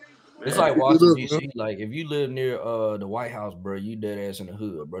something, man. It's like Washington D.C. Like if you live near the White House, bro, you dead ass in the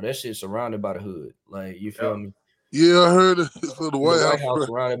hood, bro. That shit surrounded by the hood. Like you feel me? Yeah, I heard it. So the White House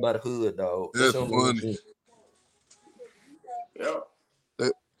surrounded by the hood, dog. That's funny. Yeah.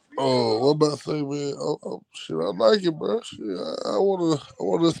 What about to say, man? Oh, shit, I like it, bro. Shit, I wanna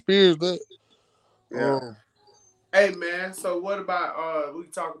experience that. Yeah. Hey, man. So what about we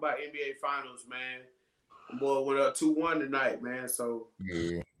talk about NBA Finals, man. Boy went up 2-1 tonight, man. So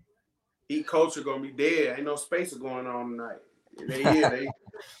yeah. Heat culture gonna be dead. Ain't no spacer going on tonight.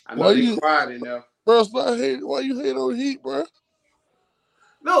 I know they quiet in there. Bro, why you hate on Heat, bro?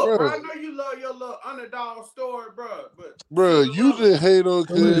 Look, bro, I know you love your little underdog story, bro. But bro, you just hate on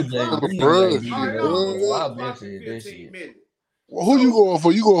Clemson, bro. Who you going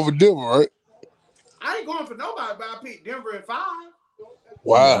for? You going for Denver, right? I ain't going for nobody, but I picked Denver at 5.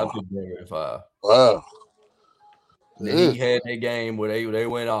 Wow. Yeah, I picked Denver at 5. Wow. He had that game where they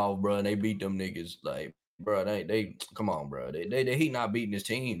went off, bro, and they beat them niggas. Like, bro, they come on, bro. He not beating his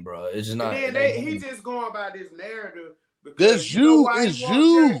team, bro. It's just not. And then he just going by this narrative. That's you. It's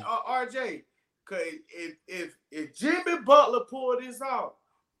you. RJ. Cause if Jimmy Butler pulled this off,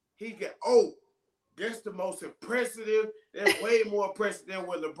 he get that's the most impressive. That's way more impressive than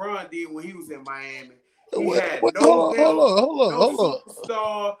what LeBron did when he was in Miami. He had no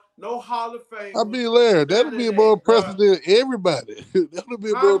superstar, no Hall of Fame. I mean, Larry, that'll be more impressive than everybody. That'll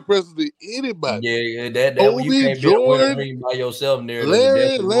be more impressive than anybody. Yeah, that you Kobe, can't be a win a Jordan, ring by yourself narrative. It Larry,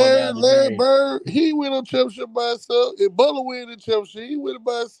 definitely going down the Larry drain. Bird, he went on championship by himself. If Butler win the championship, he win it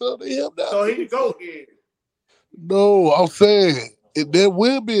by himself. They helped out. So he the GOAT then. No, I'm saying that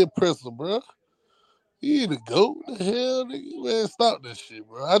will be impressive, bro. He the GOAT. The hell, nigga, man, stop this shit,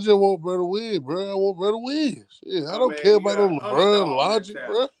 bro. I just want brother to win, bro. I want brother to win. Shit, I don't care about no LeBron logic,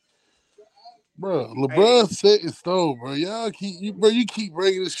 bro. Bro, LeBron set in stone, bro. Y'all you keep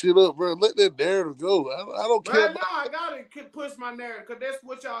bringing this shit up, bro. Let that narrative go. I don't care. Right now, I gotta push my narrative because that's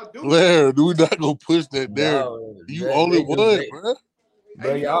what y'all do. Larry, we not gonna push that narrative. You only won, bro.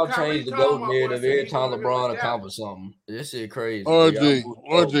 Bro, y'all change the GOAT narrative every time LeBron accomplish something. This shit crazy. RJ,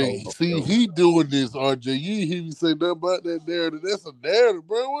 see, he doing this, RJ. You ain't hear me say nothing about that narrative. That's a narrative,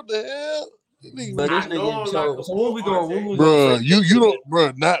 bro. What the hell? But this nigga, so when we going? Bro, you don't,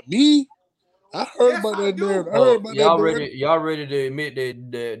 bro, not me. I heard about that narrative. I heard about y'all ready to admit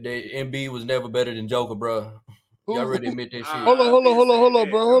that Embiid was never better than Joker, bro? Y'all ready to admit that shit? Hold on,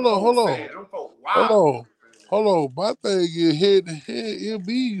 bro. Hold on. My thing is head to head,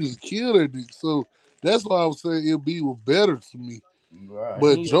 Embiid just killed that nigga. So that's why I was saying Embiid was better to me. Right.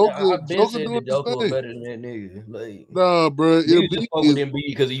 But Joker doing the Joker was better than that nigga. Like, nah, bro. Embiid is Embiid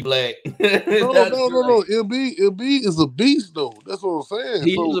because he black. No. Embiid is a beast though. That's what I'm saying.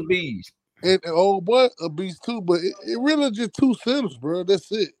 He is a beast. And old boy a beast too. But it really just two centers, bro.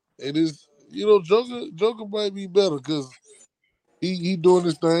 That's it. And it's Joker might be better because he doing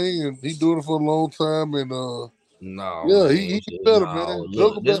this thing and he doing it for a long time and he's better, man.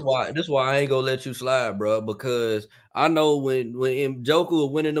 Look, this why I ain't gonna let you slide, bro. Because I know when Joker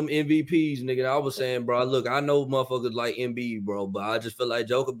was winning them MVPs, nigga, I was saying, bro, look, I know motherfuckers like Embiid, bro, but I just feel like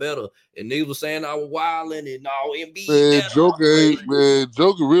Joker better. And niggas was saying I was wilding and no Embiid. Man,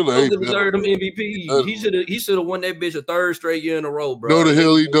 Joker really ain't better. Deserved them MVPs. He should have won that bitch a third straight year in a row, bro. No, the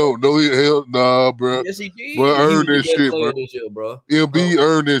hell he don't. Nah, bro. Yes, he did. Bro, earned that shit, bro. This year, bro. Embiid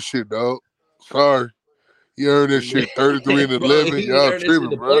earned that shit, dog. Sorry. He earned that shit 33 and 11. Y'all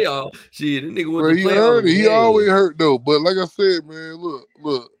tripping, bro. Shit, that nigga went to playoff. He earned it. He always hurt, though. But like I said, man, look.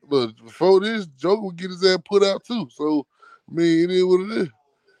 Before this, Joker would get his ass put out, too. So, I mean, it is what it is.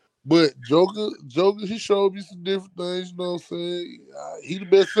 But Joker, he showed me some different things, you know what I'm saying? He the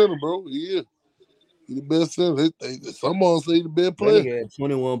best center, bro. He is. He the best center. Someone say he the best player. That nigga had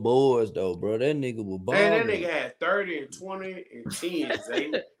 21 boards, though, bro. That nigga was balling. Man, that nigga had 30 and 20 and 10,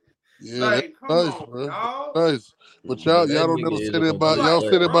 Zay. Yeah, like, nice, bro. Dog. Nice. But y'all don't never say that about y'all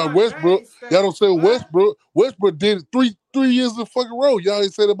say that about Westbrook. Y'all don't say Westbrook. Westbrook did it three years in a fucking row. Y'all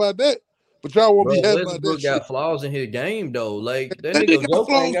ain't said about that. But y'all won't be happy about that shit. Got flaws in his game though. Like that nigga got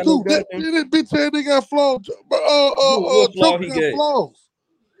flaws too. That bitch ass nigga got flaws. Joker got flaws.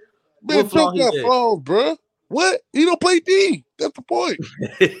 Man, Joker got flaws, bro. What? He don't play D. That's the point.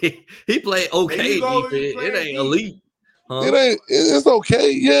 He played okay defense. It ain't elite. Huh? It ain't. It's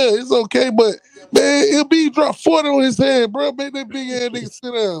okay. Yeah, it's okay. But man, Embiid dropped 40 on his head, bro. Make that big ass nigga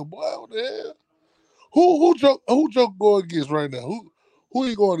sit down. Boy, what the hell? Who Joker going against right now? Who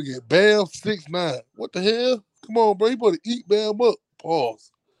he going to get? Bam 6'9". What the hell? Come on, bro. He better eat Bam up.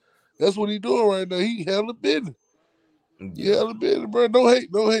 Pause. That's what he doing right now. He handling business. Yeah, handling business, bro. No hate,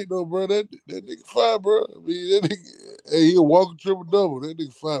 no, bro. That nigga fine, bro. I mean, that nigga, hey, he a walking triple double. That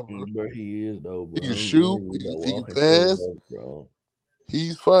nigga fine, bro. Bro, he is though, bro. He can shoot. He can pass. Bro.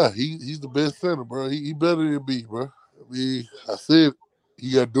 He's fine. He's the best center, bro. He better than me, bro. I mean, I said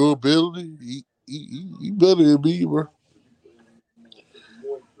he got durability. He better than me, bro.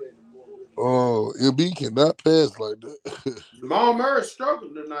 Oh, MB cannot pass like that. Jamal Murray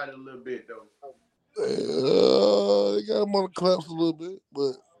struggled tonight a little bit, though. They got him on the claps a little bit,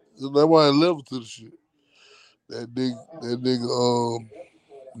 but that's why I level to the shit. That nigga,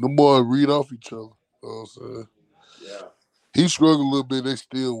 the more read off each other. You know what I'm saying? Yeah. He struggled a little bit, they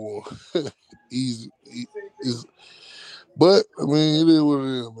still won. Easy. But, I mean, it is what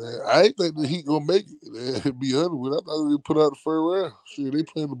it is, man. I ain't think the Heat gonna make it. To be honest with it. I thought they put out the first round. Shit, they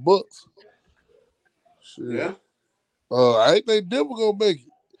playing the Bucks. Shit. Yeah. I ain't think Denver gonna make it.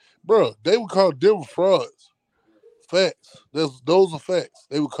 Bro, they would call Denver frauds. Facts. Those are facts.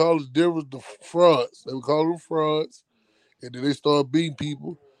 They would call Denver the frauds. They would call them frauds. And then they start beating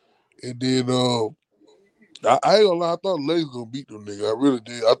people. And then I ain't gonna lie, I thought the Lakers gonna beat them niggas. I really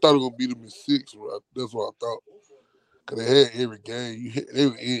did. I thought they were gonna beat them in 6. That's what I thought. Cause they had every game. They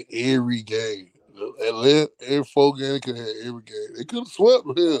were in every game. Every 4 games, they could have had every game. They could have swept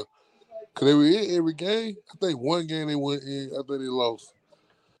them here. Cause they were in every game. I think one game they went in. I think they lost.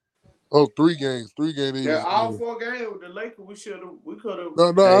 Oh, 3 games. 3 games. Yeah, all 4 games with the Lakers, we could have.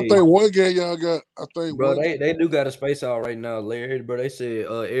 No, I Hey, think 1 game y'all got. I think bro, one game. they do got a space out right now, Larry. Bro, they said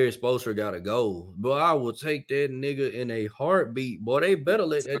Eric Spoelstra got to go. But I will take that nigga in a heartbeat. Boy, they better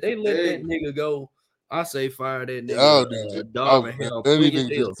let that Hey, nigga go. I say fire that nigga Y'all niggas just talking, Darvin man. Ham That quick as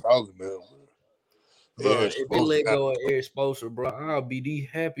nigga hell. just talking now, man. Bro, Eric if they Spoelstra let got go to of go. Eric Spoelstra, bro, I'll be the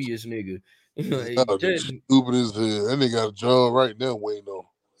happiest nigga. Y'all Just, niggas stupid as hell. That nigga got a job right now waiting on.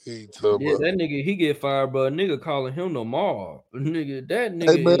 He ain't talking yeah, about. that nigga, he get fired, bro. Nigga calling him no more. Nigga, that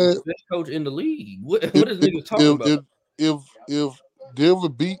Hey, nigga is man, the best coach in the league. if What is if niggas talking if about? if if, if Denver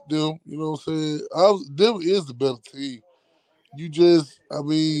beat them, you know what I'm saying? Denver is the better team. You just, I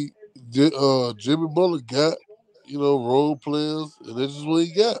mean, Jimmy Butler got, role players, and that's just what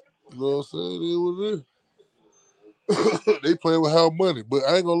he got. You know what I'm saying? It is what it is. They playing with how money, but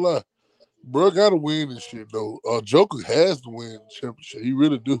I ain't gonna lie. Bro gotta win this shit though. Joker has to win the championship. He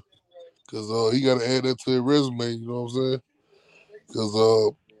really do. Cause he gotta add that to his resume, you know what I'm saying?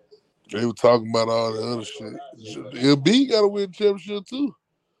 Cause they were talking about all the other shit. MB gotta win the championship too.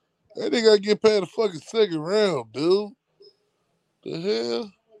 That nigga gotta get past the fucking second round, dude. The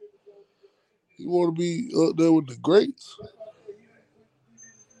hell? You wanna be up there with the greats?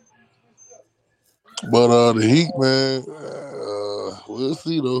 But the Heat, man, we'll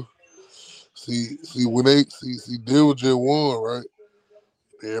see though. See when see Denver just won, right?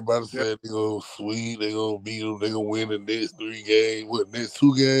 Everybody yeah, said they gonna sweep, they gonna beat them, they gonna win the next 3 games, next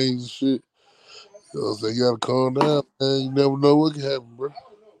 2 games and shit. You know what I'm saying? You gotta calm down, man. You never know what can happen, bro.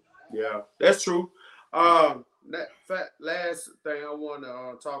 yeah, that's true. Last thing I want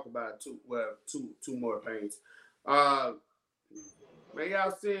to talk about two more things. Uh, man,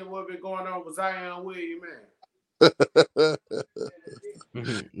 y'all seeing what been going on with Zion Williams, man?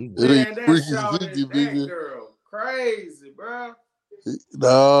 It ain't Man, that freaky shouted zicky, that nigga. girl crazy, bro.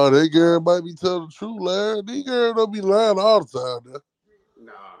 Nah, that girl might be telling the truth, Larry. These girls don't be lying all the time, now.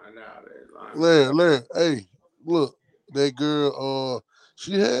 Nah, they lying about Larry, hey, look, that girl,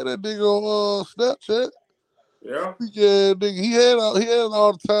 she had that nigga on Snapchat. yeah. Yeah, nigga, he had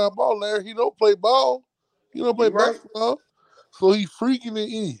all the time ball, Larry. He don't play ball. He don't play You right? basketball. So he freaking it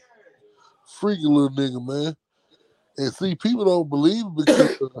in. Freaking little nigga, man. And see, people don't believe it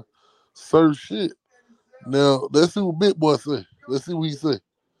because of certain shit. Now, let's see what Big Boy say. Let's see what he say.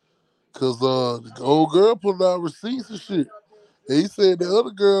 Cause the old girl put out receipts and shit. And he said the other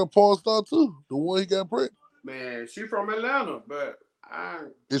girl porn star too. The one he got pregnant. Man, she from Atlanta, but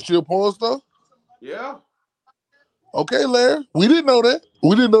Is she a porn star? yeah, Okay, Larry. We didn't know that.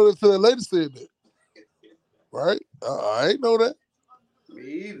 We didn't know that until that lady said that. Right? I ain't know that. me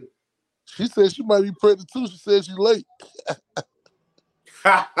either. She said she might be pregnant too. She said she's late.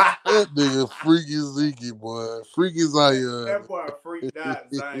 That nigga freaky Zeke, boy. Freaky Zion. That boy freaked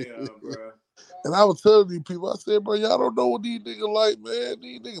out Zion, bro. And I was telling these people, I said, bro, y'all don't know what these niggas like, man.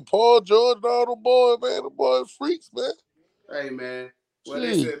 These niggas, Paul George and all them boys, man. Them boys freaks, man. Hey man, well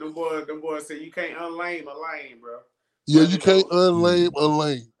they Shit. said them boys said you can't unlame a lane, bro. Yeah, But you you can't know, unlame a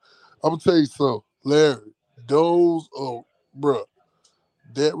lane. I'm gonna tell you something, Larry. Those, bro,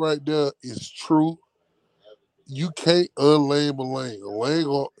 that right there is true. You can't unlame a lane.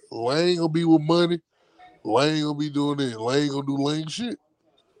 A lane gonna be with money. Lane gonna be doing that. Lane gonna do lane shit.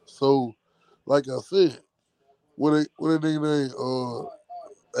 So, like I said, what a nigga name?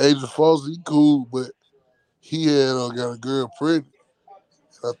 Agent Foster, he cool, but he had got a girl pregnant.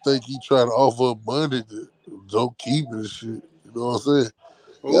 I think he tried to offer her money to don't keep it and shit. You know what I'm saying?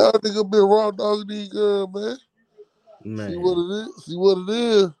 Y'all who? nigga been raw dogging these girls, man. See what Man, it is. See what it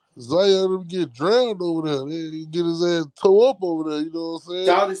is. Zion them get drowned over there. He get his ass toe up over there. You know what I'm saying?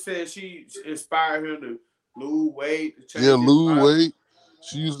 Charlie said she inspired him to lose weight, to Yeah, change his lose body. weight.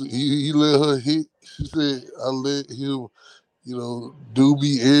 She used to, he let her hit. She said, I let him, do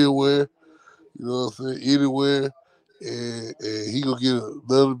me everywhere. You know what I'm saying? Anywhere. And he gonna get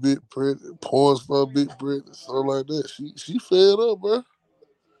another bit pregnant, porn star bit pregnant, something like that. She fed up, bro.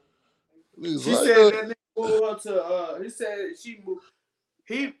 Niggas She like said that. that nigga moved her to he said she moved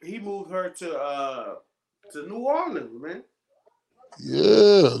he moved her to New Orleans, man.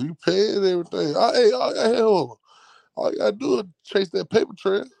 Yeah, you paying everything. Hey, hold on. All you gotta do is chase that paper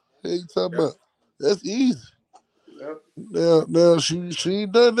trail. Hey, you talking Yep, about? That's easy. yep. Now she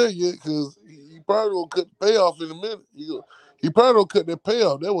ain't done that yet because he probably gonna cut the payoff in a minute. He probably gonna cut that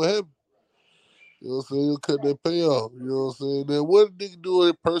payoff. That what happened. You know what I'm saying? He'll cut that payoff. You know what I'm saying? Now what a nigga do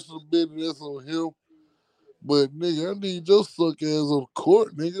in personal business that's on him. But nigga, I need your suck ass on the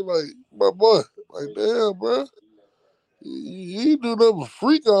court, nigga. Like my boy. Like damn, bro. You ain't do nothing but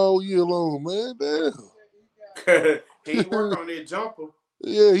freak all year long, man. Damn. He ain't work on that jumper.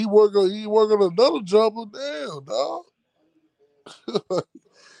 Yeah, he work on another jumper. Damn, dog.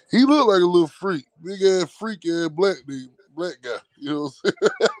 He look like a little freak, big ass freak ass black guy. You know what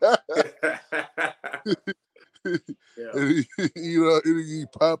I'm saying? Yeah. And he eat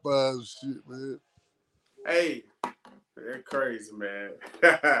Popeyes and shit, man. Hey, they're crazy, man.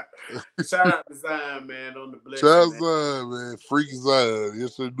 Shout out to Zion, man, on the blessing, Child man. Zion, man, freaky Zion.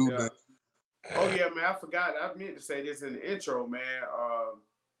 Yes, sir, do Yeah. that. Oh yeah, man. I forgot. I meant to say this in the intro, man.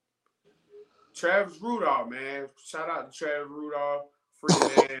 Travis Rudolph, man. Shout out to Travis Rudolph, free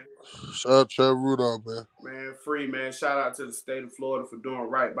man. Shout out Travis Rudolph, man. Man, free man. Shout out to the state of Florida for doing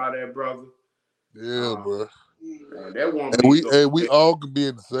right by that brother. Yeah, bro. Man, that one And week. we all can be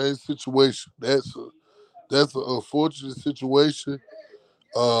in the same situation. That's an unfortunate situation.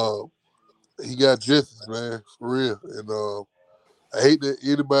 He got justice, man, for real. And I hate that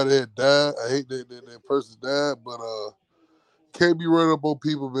anybody had died. I hate that person died, but can't be running up on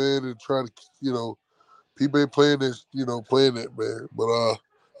people, man, and trying to, people ain't playing this, playing that, man. But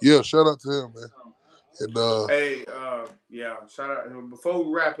yeah, shout out to him, man. And hey, yeah, shout out. Before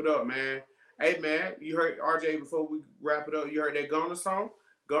we wrap it up, man. Hey, man, you heard RJ before we wrap it up. You heard that Gunna song?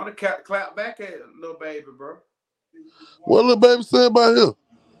 Gunna clap back at Lil Baby, bro. what Lil Baby say about him?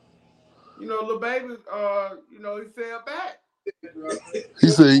 You know, Lil Baby, he fell back. He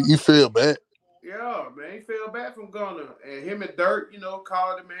said he fell back. Yeah, man, he fell back from Gunna. And him and Dirt,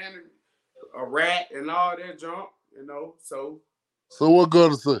 called the man a rat and all that junk, so. So what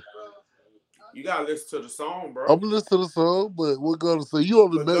Gunna say? You gotta listen to the song, bro. I'm gonna listen to the song, but what Gunna say? You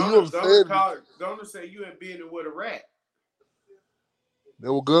understand? Gunna said you ain't being with a rat.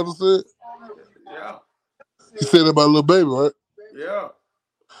 That what Gunna said? Yeah. He said about Lil Baby, right? Yeah.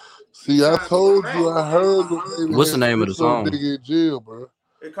 See, I told you, I heard Lil Baby. What's the name of the song? Nigga in jail, bro.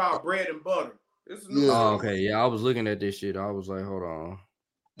 It's called Bread and Butter. It's a new song. Oh, okay. Yeah, I was looking at this shit. I was like, hold on.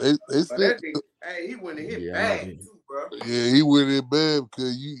 They still. Hey, he went and hit bad too, bro. Yeah, he went in bad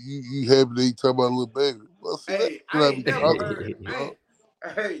because you happy that he talking about Lil Baby. Well, see, hey, I ain't never heard.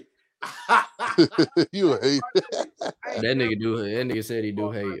 Hey. You hate that nigga said he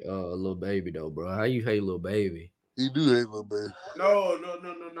do hate Lil Baby though, bro. How you hate Lil Baby? He do hate Lil Baby. No.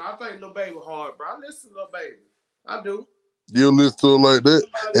 I think Lil Baby hard, bro. I listen to Lil Baby. I do. You don't listen to him like that.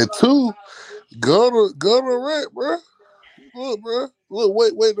 And two, Gunna rat, bro. Look, bro. Look,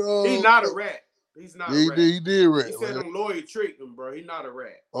 wait. He's not a rat. He's not a rat. He did rat. He said them lawyer tricked him, bro. He not a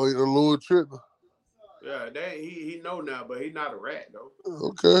rat. Oh, he the lawyer tricked him? Yeah, he know now, but he not a rat though.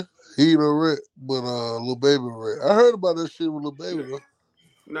 Okay, he ain't a rat, but Lil Baby a rat. I heard about that shit with Lil Baby though.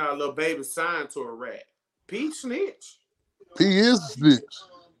 Nah, Lil Baby signed to a rat. P snitch. P is a snitch.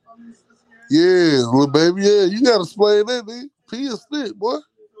 Yeah, Lil Baby. Yeah, you gotta explain that, nigga. P is snitch, boy.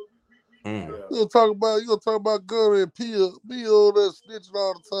 Mm. You gonna talk about Gunna and P on that snitching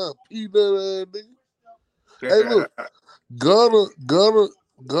all the time. P that ass nigga. Hey, look,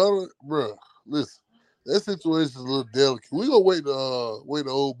 Gunna, bro. Listen. That situation is a little delicate. We gonna wait the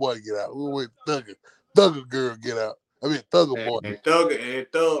old boy to get out. We gonna wait Thugger girl get out. I mean Thugger boy. And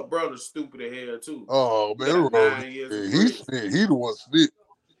Thug brother stupid as hell too. Oh man, he the one snitch.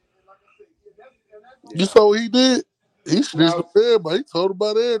 Yeah. You saw what he did? He snitched on everybody. He told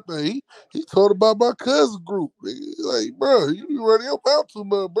about everything. He told about my cousin group. Like, bro, you be running your mouth too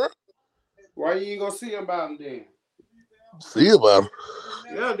much, bro. Why you ain't gonna see about him then? See about him.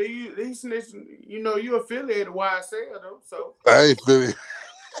 Yeah, he snitching. You affiliated with YSL though, so I ain't feeling.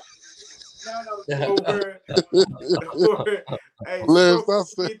 Hey,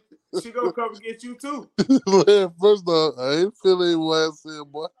 she gonna come and get you too. First off, I ain't feeling YSL,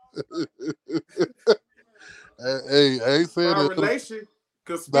 boy. Hey, I ain't saying My that. relation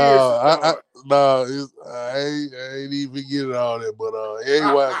conspiracy. I ain't even getting all that, but it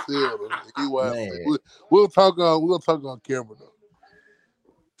ain't YSL though. We'll talk on camera though.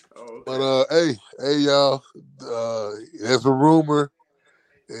 Okay. But hey y'all, that's a rumor.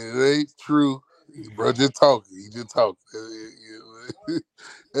 And it ain't true. Bro, just talking. He just talking.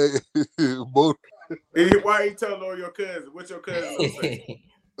 Hey, both. Why you telling on your cousin? What's your cousin gonna say?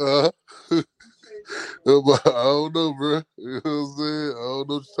 I don't know, bro. You know what I'm saying? I don't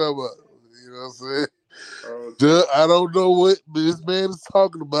know what you're talking about. You know what I'm saying? Okay. I don't know what this man is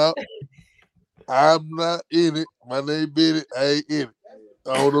talking about. I'm not in it. My name Bennett. I ain't in it.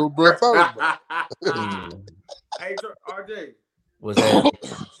 I don't know what bro talking about. Hey, RJ. What's that?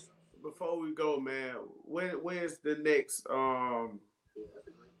 Before we go, man, when's the next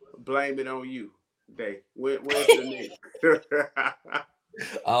Blame It On You day? When's the next?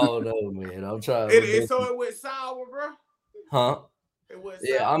 I don't know, man. I'm trying. So it went sour, bro. Huh?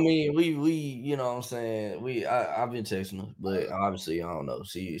 Yeah, I mean, we, you know what I'm saying? I've been texting her, but obviously I don't know.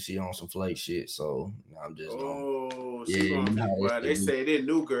 She on some flake shit, so I'm just going. Oh, Yeah, she you gonna know be, how bro. They shit be. say they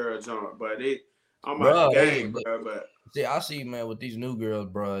new girl jump, but I'm out the Bro, hey, game, bro. But see, I see, man, with these new girls,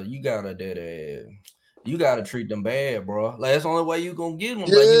 bro, you gotta treat them bad, bro. Like that's the only way you gonna get them.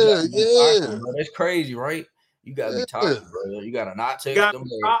 Like you Yeah, gotta be toxic, yeah, bro. That's crazy, right? You gotta be yeah. toxic, bro. You gotta not you text got them to be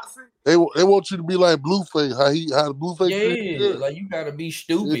back. toxic. They want you to be like Blueface, how the Blueface treat the Yeah, girl. like you gotta be Yeah,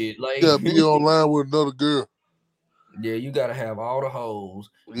 stupid. you Like gotta be online with another girl. yeah, you gotta have all the hoes.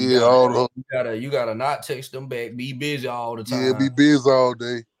 Yeah, all the You gotta not text them back. Be busy all the yeah, be time. busy all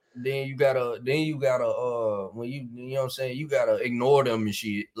day. Then you gotta when you know what I'm saying, you gotta ignore them and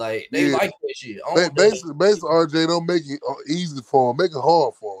shit. Like they Yeah, like that shit. On that basically, RJ don't make it easy for him, make it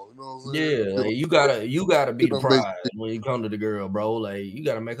hard for him. You know what I'm saying? yeah, like, you gotta be It the don't make prize when you come to the girl, bro. Like you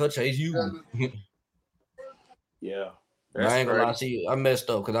gotta make her chase you. Yeah, But I that's ain't gonna lie, crazy. see, I messed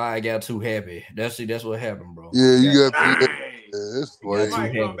up because I got too happy. That's what happened, bro. Yeah, I got you got to. Yeah, Dang, it's got it like too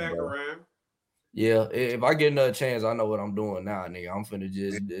might come happy, back bro. around. Yeah, if I get another chance, I know what I'm doing now, nigga. I'm finna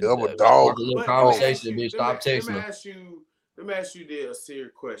just I'm a spark dog. a little But let me Dog. ask conversation, you. bitch. Stop Let me texting her. ask you. Let me ask you this a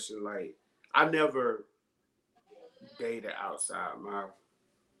serious question. Like I never dated outside my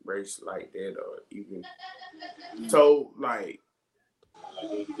race like that, or even so. Like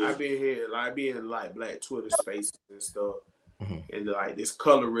I been here, like I be in like Black Twitter spaces and stuff, Mhm. and like this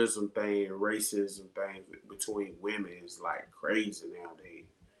colorism thing, racism thing between women is like crazy nowadays.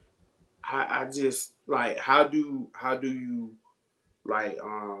 I just like how do you like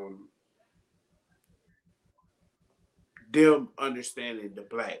them understanding the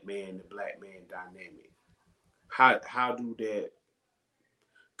black man dynamic. How do that?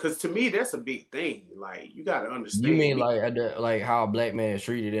 Because to me that's a big thing. Like you got to You understand mean me. like how a black man is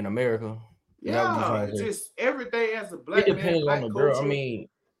treated in America? Is that what you're Yeah, trying to say? just everything as a It black man, depends on black the girl. I culture. mean,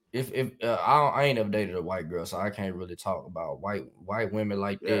 if I ain't never dated a white girl, so I can't really talk about white women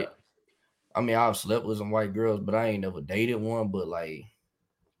like Yeah, that. I mean, I've slept with some white girls, but I ain't never dated one. But like,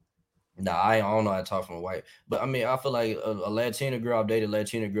 nah, I don't know how to talk from a white. But I mean, I feel like a Latina girl, I've dated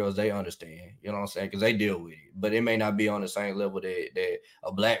Latina girls, they understand. You know what I'm saying? Because they deal with it, but it may not be on the same level that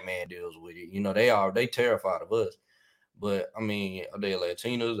a black man deals with it. You know, they terrified of us. But I mean, I dated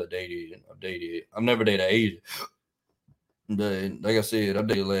Latinos, I've never dated Asian. But like I said, I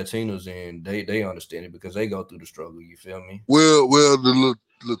dated Latinos and they understand it because they go through the struggle. You feel me? Well, the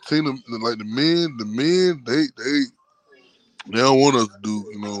Latino, like the men, they don't want us to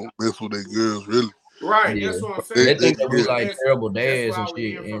do, mess with their girls, really. right. Yeah. That's what I'm They, saying. They they think that we yeah, like terrible That's dads and why we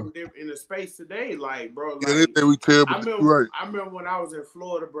shit. hear And from in the space today. Like, bro, yeah, they like think we terrible. Right. I remember when I was in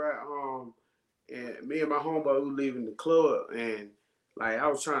Florida, bro. And me and my homeboy we leaving the club, and like I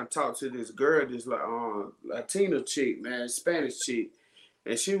was trying to talk to this girl, this like Latina chick, man, Spanish chick,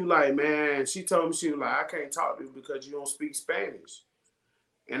 and she was like, man, she told me she was like, I can't talk to you because you don't speak Spanish,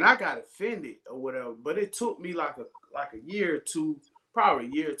 and I got offended or whatever. But it took me like a year or two, probably a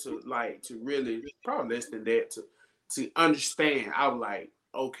year to like to really, probably less than that to understand. I was like,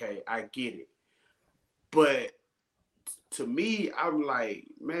 okay, I get it, but to me, I'm like,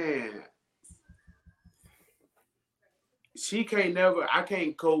 man, she can't never. I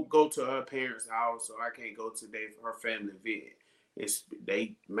can't go to her parents' house, or I can't go to her family event. It's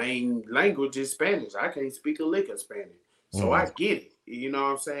they main language is Spanish. I can't speak a lick of Spanish, so I mm, get it. You know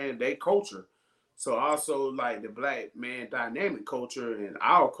what I'm saying? They culture. So also like the black man dynamic culture and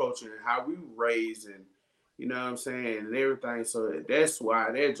our culture and how we were raised and you know what I'm saying and everything. So that's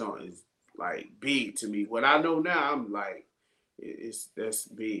why that joint is like big to me. What I know now, I'm like it's that's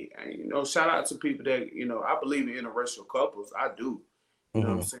big. And, shout out to people that I believe in interracial couples. I do. You know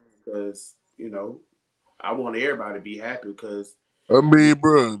what I'm mm-hmm. saying? Because I want everybody to be happy. Because I mean,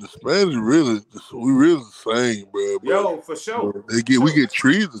 bro, the Spanish we really the same, bro. yo, for But sure, for we sure. get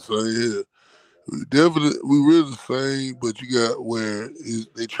treated the same. Yeah, we really the same. But you got where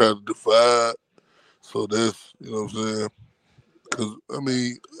they try to divide. So that's what I'm saying. Cause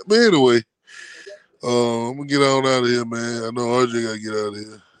but anyway, I'm gonna get on out of here, man. I know RJ gotta get out of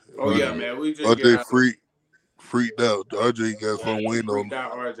here. Oh yeah, RJ, man. We just get RJ out. freaked out. RJ got some He wind on freaked him.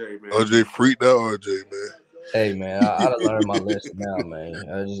 out, RJ, man. RJ freaked out. RJ, man. Hey man, I done learned my lesson now, man.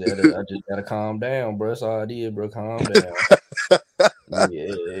 I just gotta calm down, bro. That's all I did, bro. Calm down.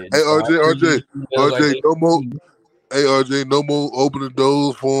 Yeah, Hey, stop sending me emails like RJ, they no more. me. Hey, RJ, no more opening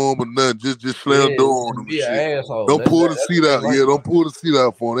doors for him or nothing. Just slam the Yeah, door on just them and be an shit. asshole. Don't pull the That's seat what they out. like. Yeah, don't pull the seat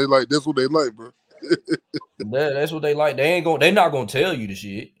out for them. That's what they like, bro. That's what they like. They not gonna tell you the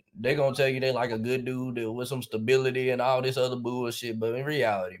shit. They gonna tell you they like a good dude with some stability and all this other bullshit. But in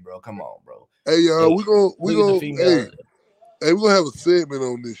reality, bro, come on, bro. Hey, y'all, Hey, we gonna look at the hey, female. Hey, we're gonna have a segment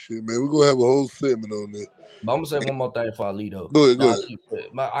on this shit, man. We're gonna have a whole segment on this. But I'm gonna say one more thing before I leave though. Go ahead, go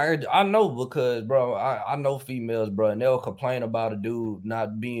Now, ahead. I know because bro, I know females, bro, and they'll complain about a dude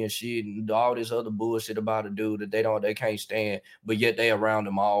not being shit and all this other bullshit about a dude that they can't stand, but yet they around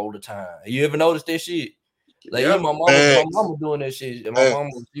him all the time. You ever notice this shit? Like even my mama doing that shit. And my mama,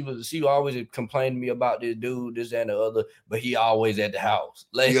 she always complained to me about this dude, this and the other, but he always at the house.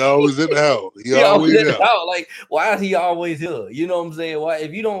 Like he always at the house. He always at the house. Like, why is he always here? You know what I'm saying? Why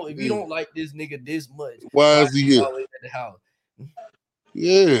if you don't like this nigga this much, why is he here? Always at the house?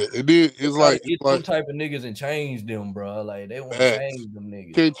 Yeah, and then it's like them type of niggas and change them, bro. Like they want to change them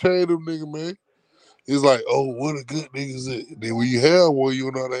niggas. Can't change them niggas, man. It's like, oh, what a good niggas is. Then when you have one,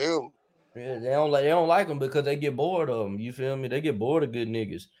 you know how to handle. Yeah, they don't like them because they get bored of them. You feel me? They get bored of good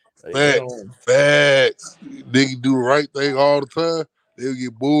niggas. Like, Facts. Niggas do the right thing all the time. They'll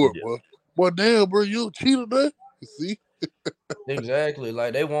get bored, bro. Boy, damn, bro, you a cheater, man. You see? Exactly.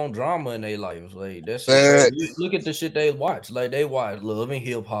 Like they want drama in their lives. Like that's it. Look at the shit they watch. Like they watch Love and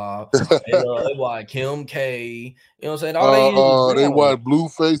Hip Hop. They watch Kim K. You know what I'm saying? All they watch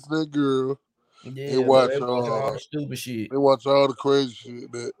Blueface and that girl. Yeah, they watch all the stupid shit. They watch all the crazy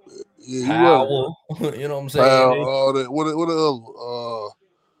shit. That Power. You know what I'm saying? Power, all that. What the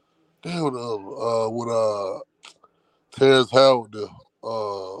damn, what the with Terrence Howard there.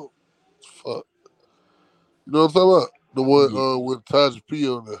 Fuck. You know what I'm talking about? The one with Taja P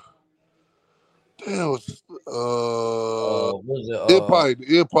on there. Damn, what's Empire.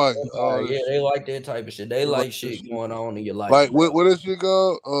 Yeah, they like that type of shit. They like shit going on in your life. Like what that shit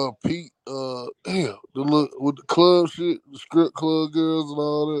called? Pete. Damn, the look with the club shit, the strip club girls and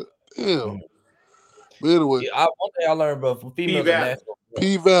all that. Damn. But anyway, one thing I learned, bro, for females are natural.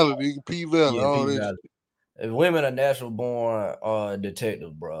 P Valley, P Valley, all that. Women are natural born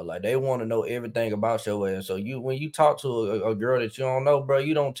detectives, bro. Like they want to know everything about your ass. So when you talk to a girl that you don't know, bro,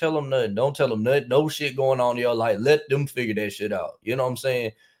 you don't tell them nothing. Don't tell them nothing. No shit going on in your life. Let them figure that shit out. You know what I'm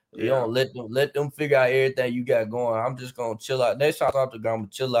saying? You don't let them figure out everything you got going. I'm just gonna chill out. Next time I talk to girl, I'm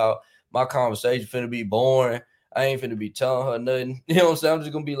gonna chill out. My conversation finna be boring. I ain't finna be telling her nothing. You know what I'm saying? I'm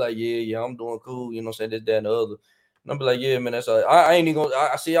just gonna be like, yeah, I'm doing cool. You know what I'm saying? This, that, and the other. And I'll be like, yeah, man, that's all. I ain't even gonna.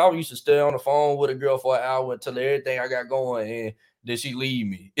 I see. I used to stay on the phone with a girl for an hour and tell her everything I got going, and then she leave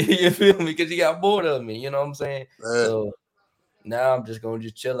me. You feel me? Because she got bored of me. You know what I'm saying? So now I'm just gonna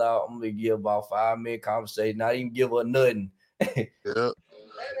chill out. I'm gonna give about 5-minute conversation. Not even give her nothing. Yeah.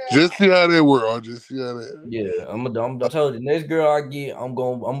 Just see how they work. Just see how that. Yeah, I'm told you. Next girl I get, I'm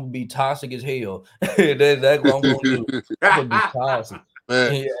gonna be toxic as hell. That's what I'm gonna do. I'm gonna be toxic.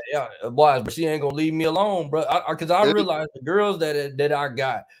 Yeah, boys, but she ain't gonna leave me alone, bro. Because I realized the girls that I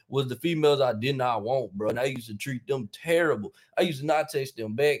got was the females I did not want, bro. And I used to treat them terrible. I used to not text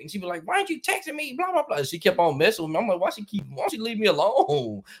them back, and she be like, "Why aren't you texting me?" Blah blah blah. And she kept on messing with me. I'm like, "Why she leave me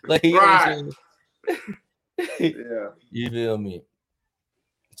alone?" Like, you know what I'm saying? Yeah, you feel me?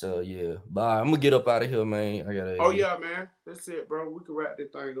 So yeah, bye. I'm gonna get up out of here, man. I gotta. Oh yeah, man. That's it, bro. We can wrap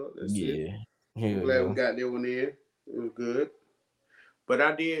this thing up. That's it. I'm glad we got that one in. It was good. But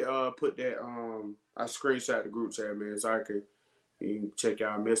I did put that I screenshot the group chat, man, so I could you can check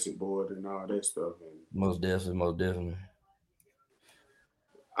our message board and all that stuff. And... Most definitely.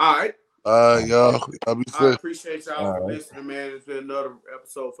 All right. Y'all. I'll be safe. I appreciate y'all for listening, man. It's been another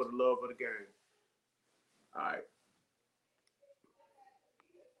episode for the love of the game. All right.